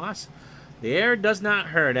across. The error does not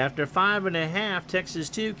hurt. After 5.5, Texas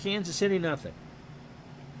 2, Kansas City nothing.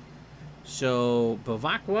 So,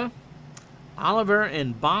 Bavacqua, Oliver,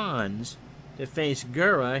 and Bonds to face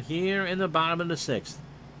Gura here in the bottom of the 6th.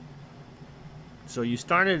 So you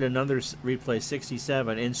started another replay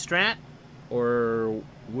 67 in Strat or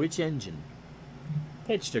which engine?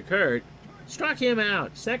 Pitch to Kurt. Struck him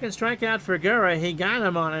out. Second strikeout for Gura. He got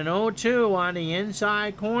him on an 0-2 on the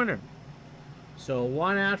inside corner. So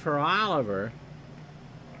 1 out for Oliver.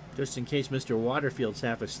 Just in case Mr. Waterfield's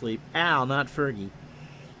half asleep. Al, not Fergie.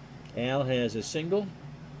 Al has a single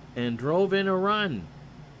and drove in a run.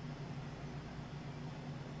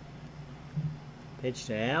 Pitch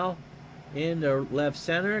to Al. In the left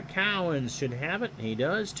center, Cowens should have it. He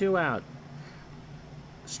does. 2 out.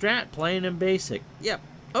 Strat playing in basic. Yep.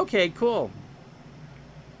 Okay, cool.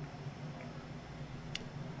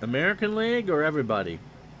 American League or everybody?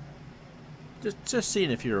 Just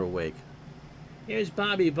seeing if you're awake. Here's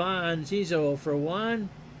Bobby Bonds. He's 0 for 1.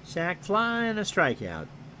 Sack fly and a strikeout.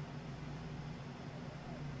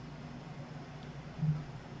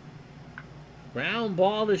 Ground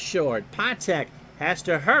ball to short. Patek has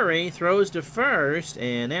to hurry, throws to first,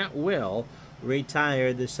 and that will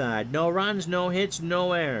retire the side. No runs, no hits,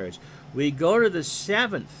 no errors. We go to the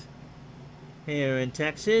 7th here in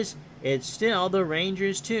Texas. It's still the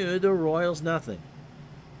Rangers 2, the Royals nothing.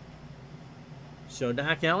 So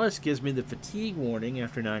Doc Ellis gives me the fatigue warning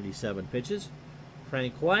after 97 pitches.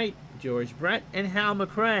 Frank White, George Brett, and Hal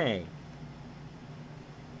McRae.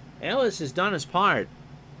 Ellis has done his part.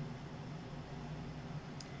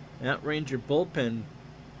 That Ranger bullpen,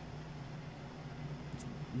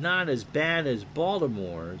 not as bad as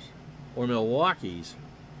Baltimore's or Milwaukee's,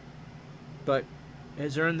 but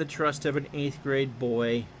has earned the trust of an 8th grade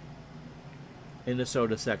boy in the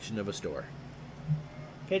soda section of a store.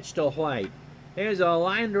 Pitch to White. There's a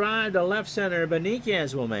line drive to left center.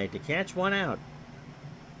 Beniquez will make the catch. 1 out.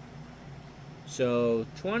 So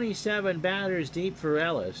 27 batters deep for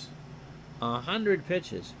Ellis. 100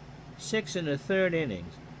 pitches. 6 1/3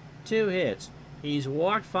 innings. 2 hits. He's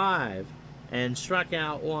walked 5 and struck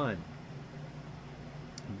out 1.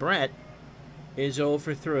 Brett is 0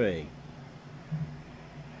 for 3.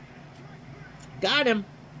 Got him.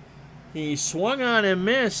 He swung on and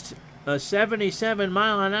missed a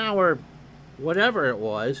 77-mile-an-hour whatever it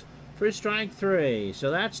was for strike 3.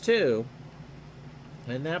 So that's 2.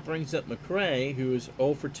 And that brings up McRae, who's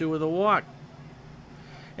 0 for 2 with a walk.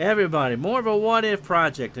 Everybody, more of a what-if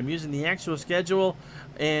project. I'm using the actual schedule,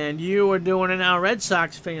 and you are doing it now. Red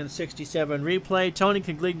Sox fan 67 replay. Tony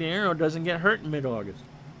Congligliero doesn't get hurt in mid-August.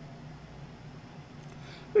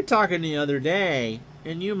 We were talking the other day,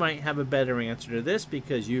 and you might have a better answer to this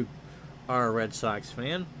because you are a Red Sox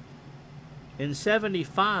fan. In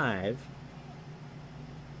 75,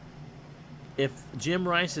 if Jim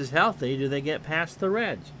Rice is healthy, do they get past the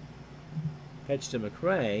Reds? Pitch to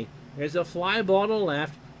McRae. There's a fly ball to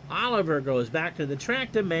left. Oliver goes back to the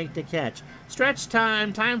track to make the catch. Stretch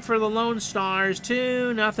time. Time for the Lone Stars.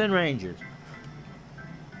 2-0 Rangers.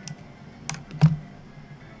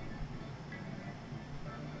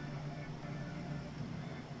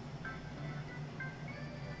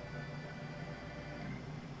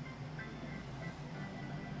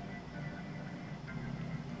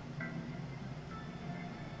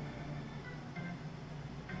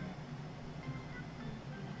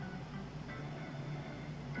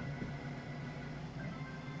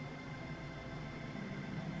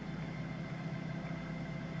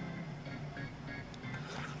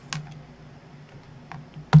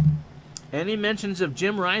 Any mentions of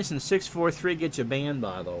Jim Rice and 643 get you banned,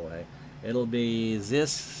 by the way. It'll be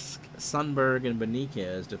Zisk, Sundberg, and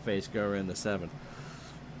Beniquez to face Gura in the 7th.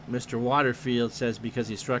 Mr. Waterfield says because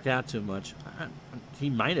he struck out too much. He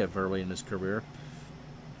might have early in his career.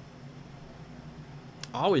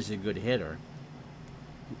 Always a good hitter.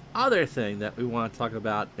 Other thing that we want to talk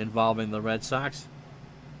about involving the Red Sox,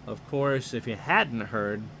 of course, if you hadn't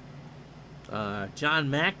heard, John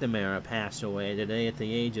McNamara passed away today at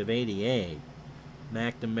the age of 88.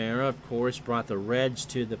 McNamara, of course, brought the Reds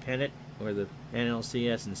to the pennant, or the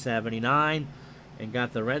NLCS, in '79, and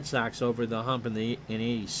got the Red Sox over the hump in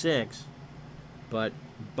 '86, but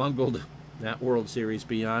bungled that World Series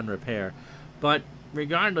beyond repair. But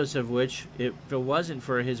regardless of which, if it wasn't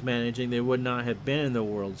for his managing, they would not have been in the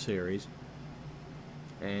World Series.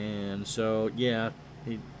 And so, yeah,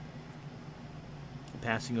 he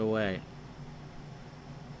passing away.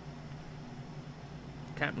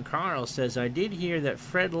 Captain Carl says, I did hear that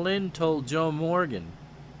Fred Lynn told Joe Morgan.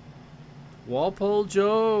 Walpole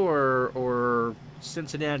Joe or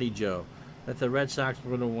Cincinnati Joe that the Red Sox were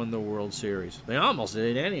going to win the World Series. They almost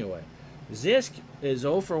did it anyway. Zisk is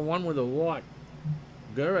 0 for 1 with a walk.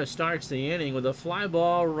 Gura starts the inning with a fly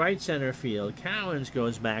ball right center field. Cowens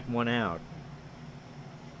goes back 1 out.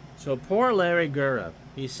 So poor Larry Gura.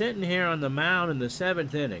 He's sitting here on the mound in the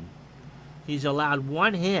 7th inning. He's allowed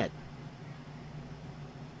 1 hit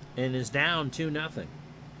and is down 2-0.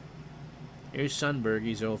 Here's Sundberg.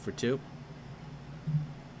 He's 0 for 2.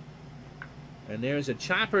 And there's a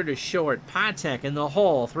chopper to short. Patek in the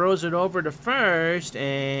hole. Throws it over to first,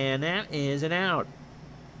 and that is an out.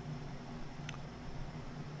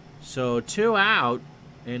 So 2 out,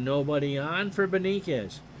 and nobody on for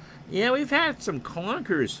Beniquez. Yeah, we've had some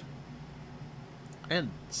clunkers.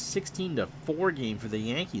 And 16-4 game for the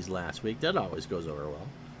Yankees last week. That always goes over well.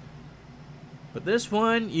 But this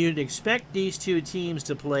one, you'd expect these two teams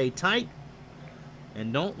to play tight.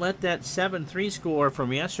 And don't let that 7-3 score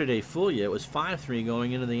from yesterday fool you. It was 5-3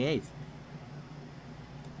 going into the 8th.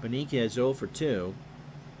 Beniquez 0 for 2.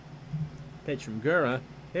 Pitch from Gura.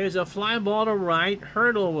 There's a fly ball to right.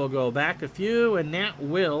 Hurdle will go back a few, and that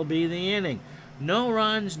will be the inning. No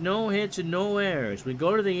runs, no hits, and no errors. We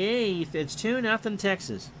go to the 8th. It's 2-0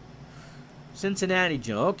 Texas. Cincinnati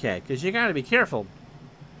Joe. Okay, because you got to be careful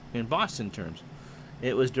in Boston terms.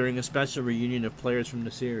 It was during a special reunion of players from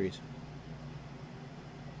the series.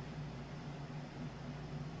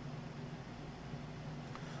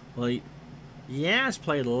 Well, Yaz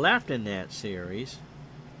played left in that series.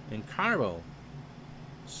 And Carbo.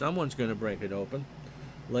 Someone's going to break it open.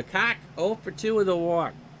 Lecoq 0 for 2 with a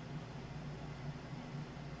walk.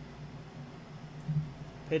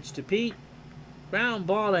 Pitch to Pete. Ground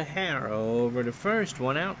ball to Harrow over to first.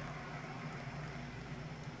 1 out.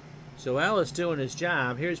 So Ellis doing his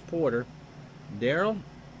job. Here's Porter. Darrell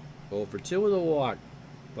 0 for 2 with a walk.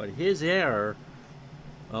 But his error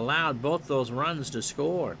allowed both those runs to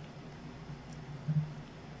score.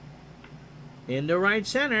 Into right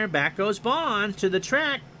center. Back goes Bonds to the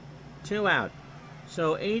track. 2 out.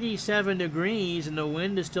 So 87 degrees and the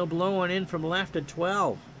wind is still blowing in from left at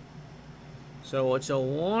 12. So it's a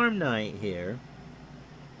warm night here.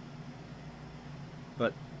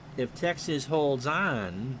 But if Texas holds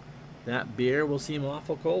on, that beer will seem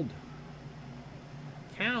awful cold.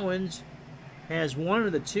 Cowens has 1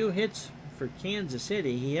 of the 2 hits for Kansas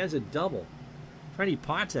City. He has a double. Freddie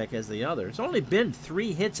Patek has the other. It's only been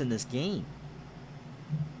 3 hits in this game.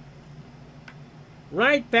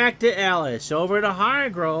 Right back to Ellis. Over to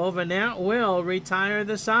Hargrove, and that will retire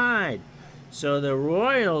the side. So the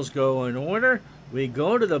Royals go in order. We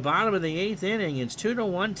go to the bottom of the 8th inning. It's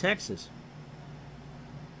 2-1 Texas.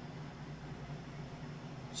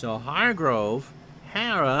 So Hargrove,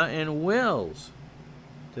 Hara, and Wills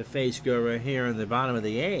to face Gura here in the bottom of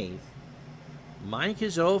the 8th. Mike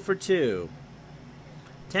is 0 for 2.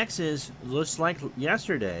 Texas, looks like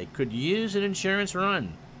yesterday, could use an insurance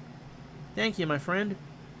run. Thank you, my friend.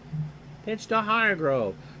 Pitch to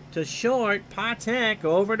Hargrove. To short, Patek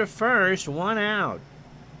over to first, 1 out.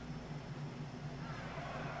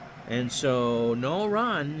 And so, no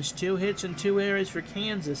runs, 2 hits and 2 errors for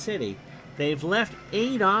Kansas City. They've left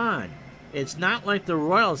 8 on. It's not like the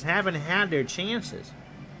Royals haven't had their chances.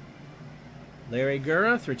 Larry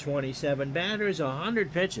Gura through 27 batters,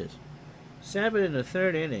 100 pitches. 7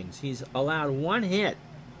 1/3 innings. He's allowed 1 hit.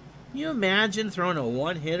 Can you imagine throwing a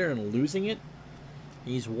 1-hitter and losing it?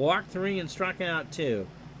 He's walked 3 and struck out 2.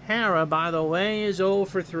 Hara, by the way, is 0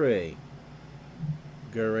 for 3.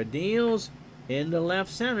 Gura deals into left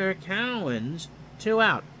center. Cowens, 2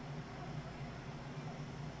 out.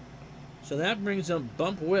 So that brings up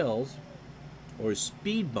Bump Wills, or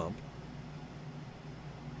Speed Bump.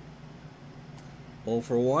 0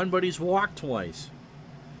 for 1, but he's walked twice.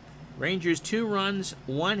 Rangers 2 runs,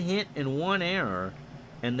 1 hit, and 1 error,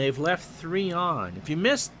 and they've left 3 on. If you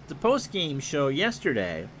missed the post-game show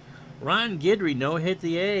yesterday, Ron Guidry no-hit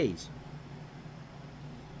the A's.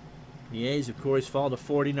 The A's, of course, fall to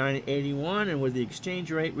 49-81, and with the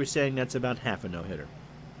exchange rate, we're saying that's about half a no-hitter.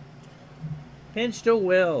 Pinch to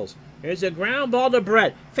Wills. There's a ground ball to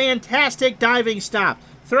Brett. Fantastic diving stop.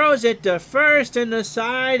 Throws it to first, and the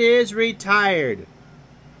side is retired.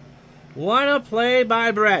 What a play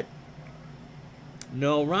by Brett.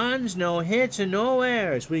 No runs, no hits, and no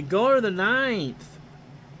errors. We go to the 9th.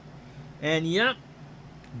 And, yep,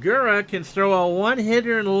 Gura can throw a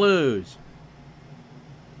one-hitter and lose.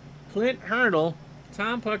 Clint Hurdle,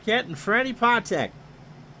 Tom Paquette, and Freddie Patek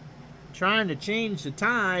trying to change the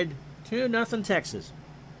tide. 2-0 Texas.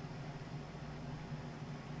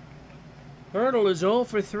 Hurdle is 0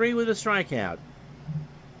 for 3 with a strikeout.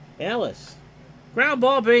 Ellis, ground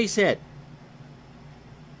ball base hit.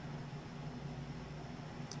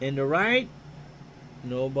 Into right,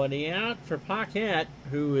 nobody out for Paquette,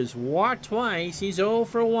 who has walked twice. He's 0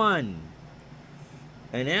 for 1.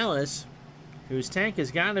 And Ellis, whose tank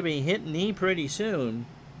has got to be hitting knee pretty soon,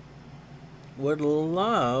 would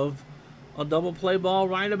love a double play ball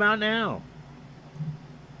right about now.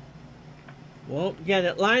 Won't get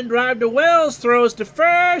it. Line drive to Wells. Throws to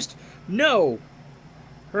first. No.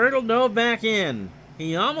 Hurdle dove back in.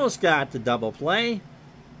 He almost got the double play.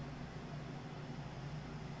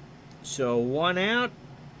 So 1 out.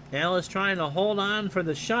 Ellis trying to hold on for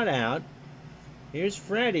the shutout. Here's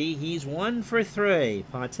Freddie. He's 1 for 3.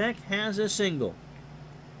 Patek has a single.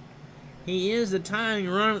 He is the tying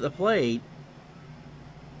run at the plate.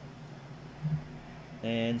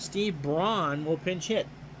 And Steve Braun will pinch hit.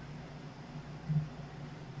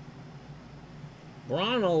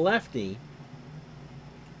 Braun, a lefty,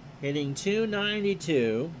 hitting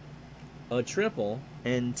 .292, a triple,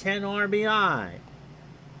 and 10 RBI.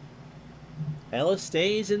 Ellis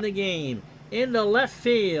stays in the game. Into left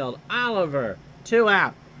field, Oliver, 2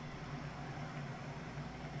 out.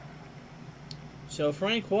 So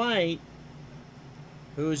Frank White,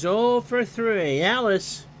 who's 0 for 3.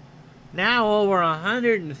 Ellis, now over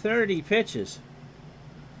 130 pitches.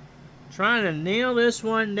 Trying to nail this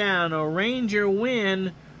one down. A Ranger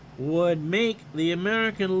win would make the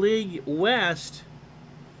American League West,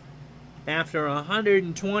 after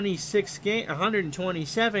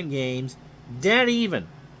 127 games, dead even.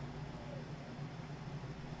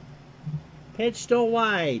 Pitch to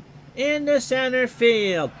White. Into center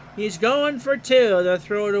field. He's going for 2. The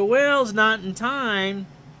throw to Wills, not in time.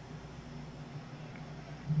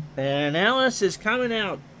 And Ellis is coming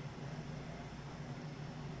out.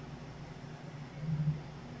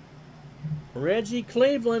 Reggie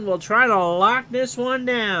Cleveland will try to lock this one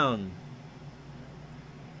down.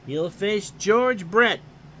 He'll face George Brett.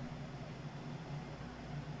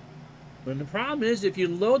 And the problem is, if you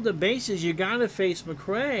load the bases, you got to face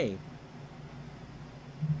McRae.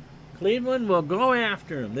 Cleveland will go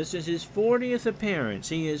after him. This is his 40th appearance.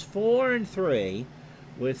 He is 4 and 3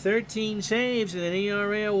 with 13 saves and an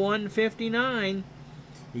ERA of 1.59.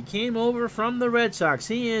 He came over from the Red Sox.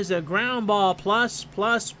 He is a ground ball plus,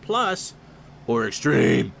 or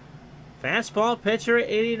extreme fastball pitcher at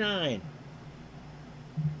 89.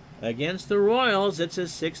 Against the Royals, it's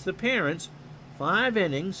his 6th appearance. 5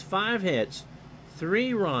 innings, 5 hits,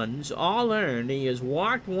 3 runs, all earned. He has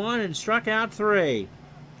walked 1 and struck out 3.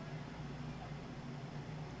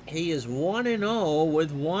 He is 1-0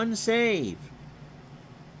 with 1 save.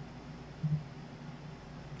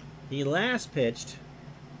 He last pitched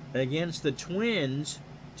against the Twins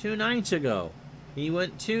 2 nights ago. He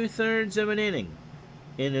went 2/3 of an inning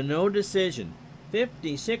in a no decision.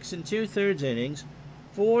 56 and 2/3 innings,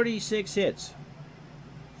 46 hits,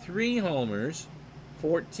 3 homers,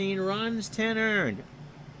 14 runs, 10 earned.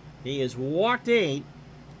 He has walked 8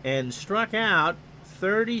 and struck out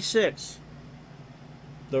 36.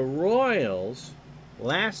 The Royals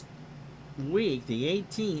last week, the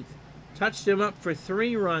 18th, touched him up for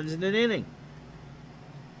 3 runs in an inning.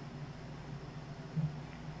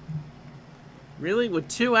 Really? With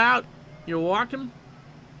 2 out, you're walking?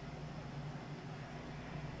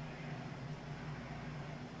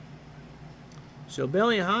 So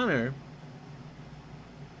Billy Hunter,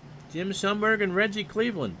 Jim Sundberg, and Reggie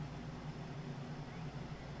Cleveland.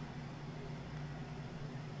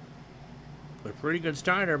 A pretty good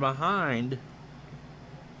starter behind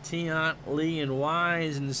Tiant, Lee, and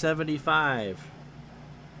Wise in 75.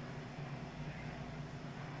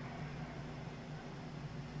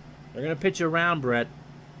 They're going to pitch around Brett.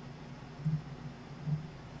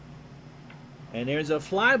 And there's a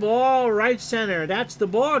fly ball right center. That's the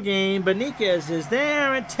ball game. Beniquez is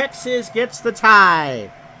there, and Texas gets the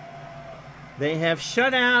tie. They have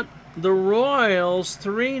shut out the Royals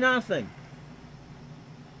 3-0.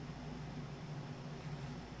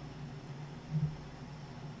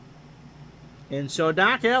 And so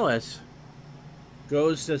Doc Ellis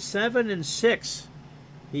goes to 7-6.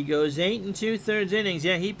 He goes 8 2/3 innings.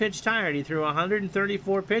 Yeah, he pitched tired. He threw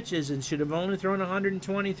 134 pitches and should have only thrown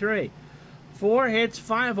 123. 4 hits,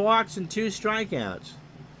 5 walks, and 2 strikeouts.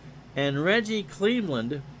 And Reggie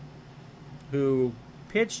Cleveland, who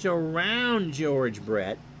pitched around George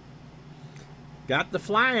Brett, got the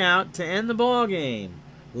fly out to end the ball game.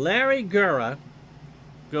 Larry Gurra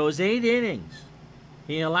goes 8 innings.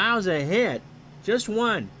 He allows a hit, just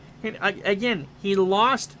one. And again, he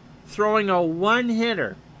lost throwing a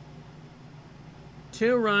one-hitter.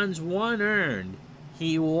 2 runs, 1 earned.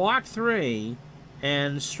 He walked 3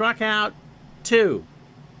 and struck out 2.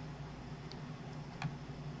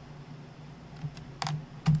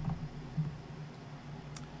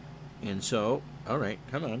 And so, all right,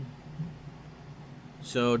 come on.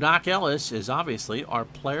 So Doc Ellis is obviously our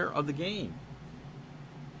player of the game.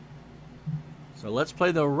 So let's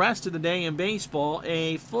play the rest of the day in baseball.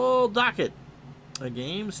 A full docket of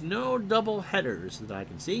games, no double headers that I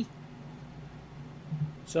can see.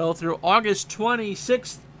 So through August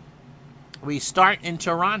 26th, we start in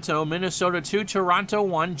Toronto. Minnesota 2, Toronto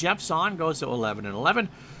 1. Jeff Son goes to 11-11.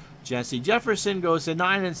 Jesse Jefferson goes to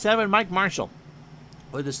 9-7. Mike Marshall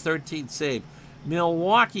with his 13th save.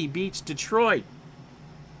 Milwaukee beats Detroit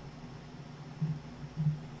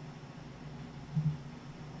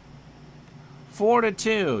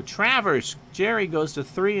 4-2. Travers, Jerry goes to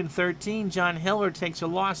 3-13. John Hiller takes a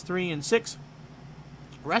loss, 3-6.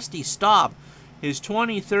 Rusty Staub, his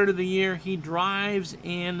 23rd of the year, he drives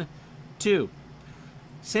in 2.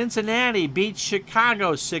 Cincinnati beats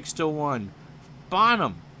Chicago 6-1.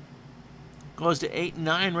 Bonham goes to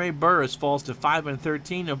 8-9. Ray Burris falls to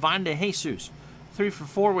 5-13. Ivan De Jesus,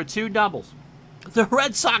 3-4 with 2 doubles. The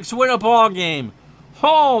Red Sox win a ball game.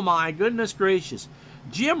 Oh my goodness gracious.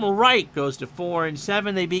 Jim Wright goes to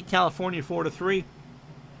 4-7. They beat California 4-3.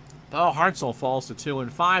 Paul Hartzell falls to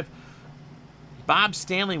 2-5. Bob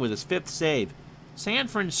Stanley with his 5th save. San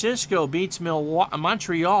Francisco beats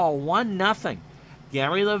Montreal 1-0.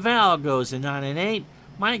 Gary Lavelle goes to 9-8.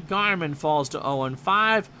 Mike Garman falls to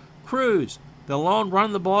 0-5. Cruz, the lone run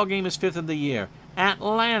of the ball game, is 5th of the year.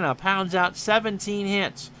 Atlanta pounds out 17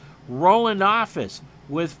 hits. Roland Office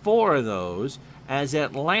with 4 of those, as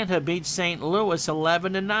Atlanta beats St. Louis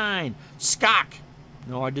 11-9. Skok,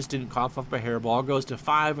 no, I just didn't cough up a hairball, goes to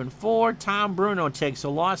 5-4. Tom Bruno takes a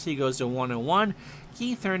loss. He goes to 1-1.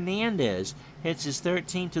 Keith Hernandez hits his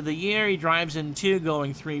 13th of the year. He drives in 2,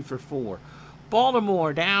 going 3-4.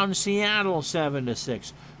 Baltimore down Seattle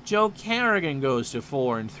 7-6. Joe Kerrigan goes to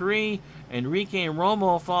 4-3. Enrique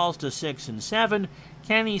Romo falls to 6-7.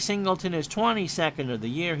 Kenny Singleton is 22nd of the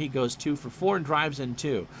year. He goes 2-4 and drives in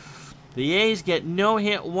 2. The A's get no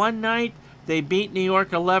hit one night. They beat New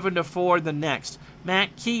York 11-4 the next.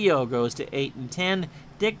 Matt Keogh goes to 8-10.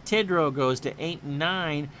 Dick Tidrow goes to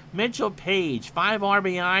 8-9. Mitchell Page, 5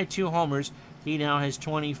 RBI, 2 homers. He now has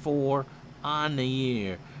 24 on the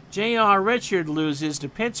year. J.R. Richard loses to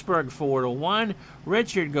Pittsburgh 4-1.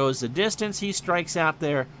 Richard goes the distance. He strikes out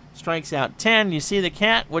 10. You see the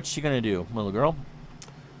cat? What's she going to do, little girl?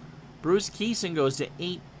 Bruce Keeson goes to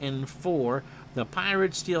 8-4. The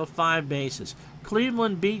Pirates steal 5 bases.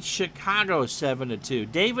 Cleveland beats Chicago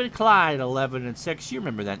 7-2. David Clyde 11-6. You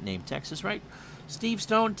remember that name, Texas, right? Steve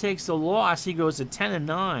Stone takes the loss. He goes to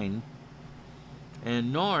 10-9.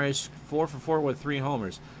 And Norris 4-4 with 3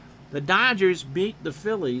 homers. The Dodgers beat the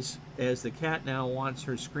Phillies, as the cat now wants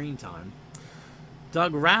her screen time.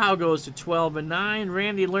 Doug Rao goes to 12-9.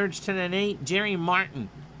 Randy Lerch 10-8. Jerry Martin,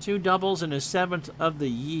 2 doubles in his 7th of the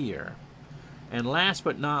year. And last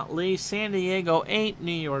but not least, San Diego 8,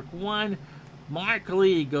 New York 1. Mark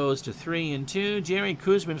Lee goes to 3-2. Jerry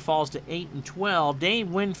Koosman falls to 8-12. Dave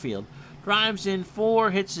Winfield drives in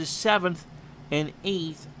 4, hits his 7th and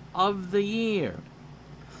 8th of the year.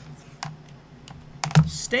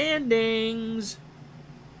 Standings.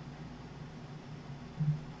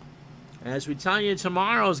 As we tell you,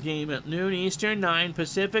 tomorrow's game at noon Eastern, 9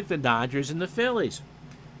 Pacific, the Dodgers and the Phillies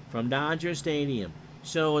from Dodger Stadium.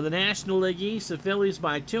 So in the National League East, the Phillies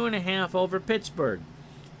by 2.5 over Pittsburgh.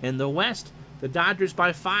 In the West, the Dodgers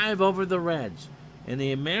by 5 over the Reds. In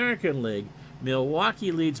the American League,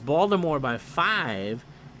 Milwaukee leads Baltimore by 5,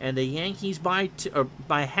 and the Yankees by 2, or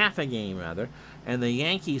by half a game rather, and the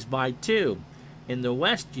Yankees by 2. In the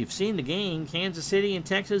West, you've seen the game. Kansas City and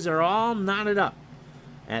Texas are all knotted up.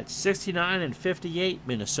 at 69 and 58.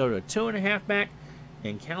 Minnesota 2.5 back,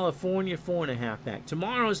 and California 4.5 back.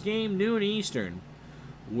 Tomorrow's game, noon Eastern,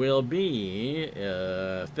 will be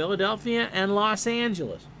Philadelphia and Los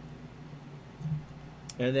Angeles.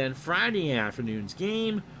 And then Friday afternoon's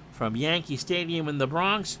game from Yankee Stadium in the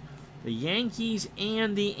Bronx, the Yankees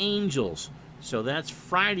and the Angels. So that's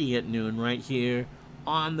Friday at noon right here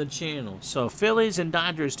on the channel. So Phillies and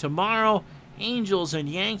Dodgers tomorrow, Angels and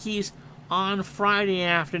Yankees on Friday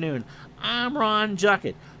afternoon. I'm Ron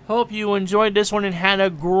Juckett. Hope you enjoyed this one and had a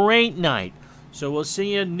great night. So we'll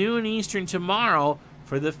see you noon Eastern tomorrow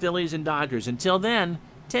for the Phillies and Dodgers. Until then,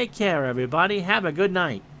 take care, everybody. Have a good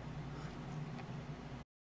night.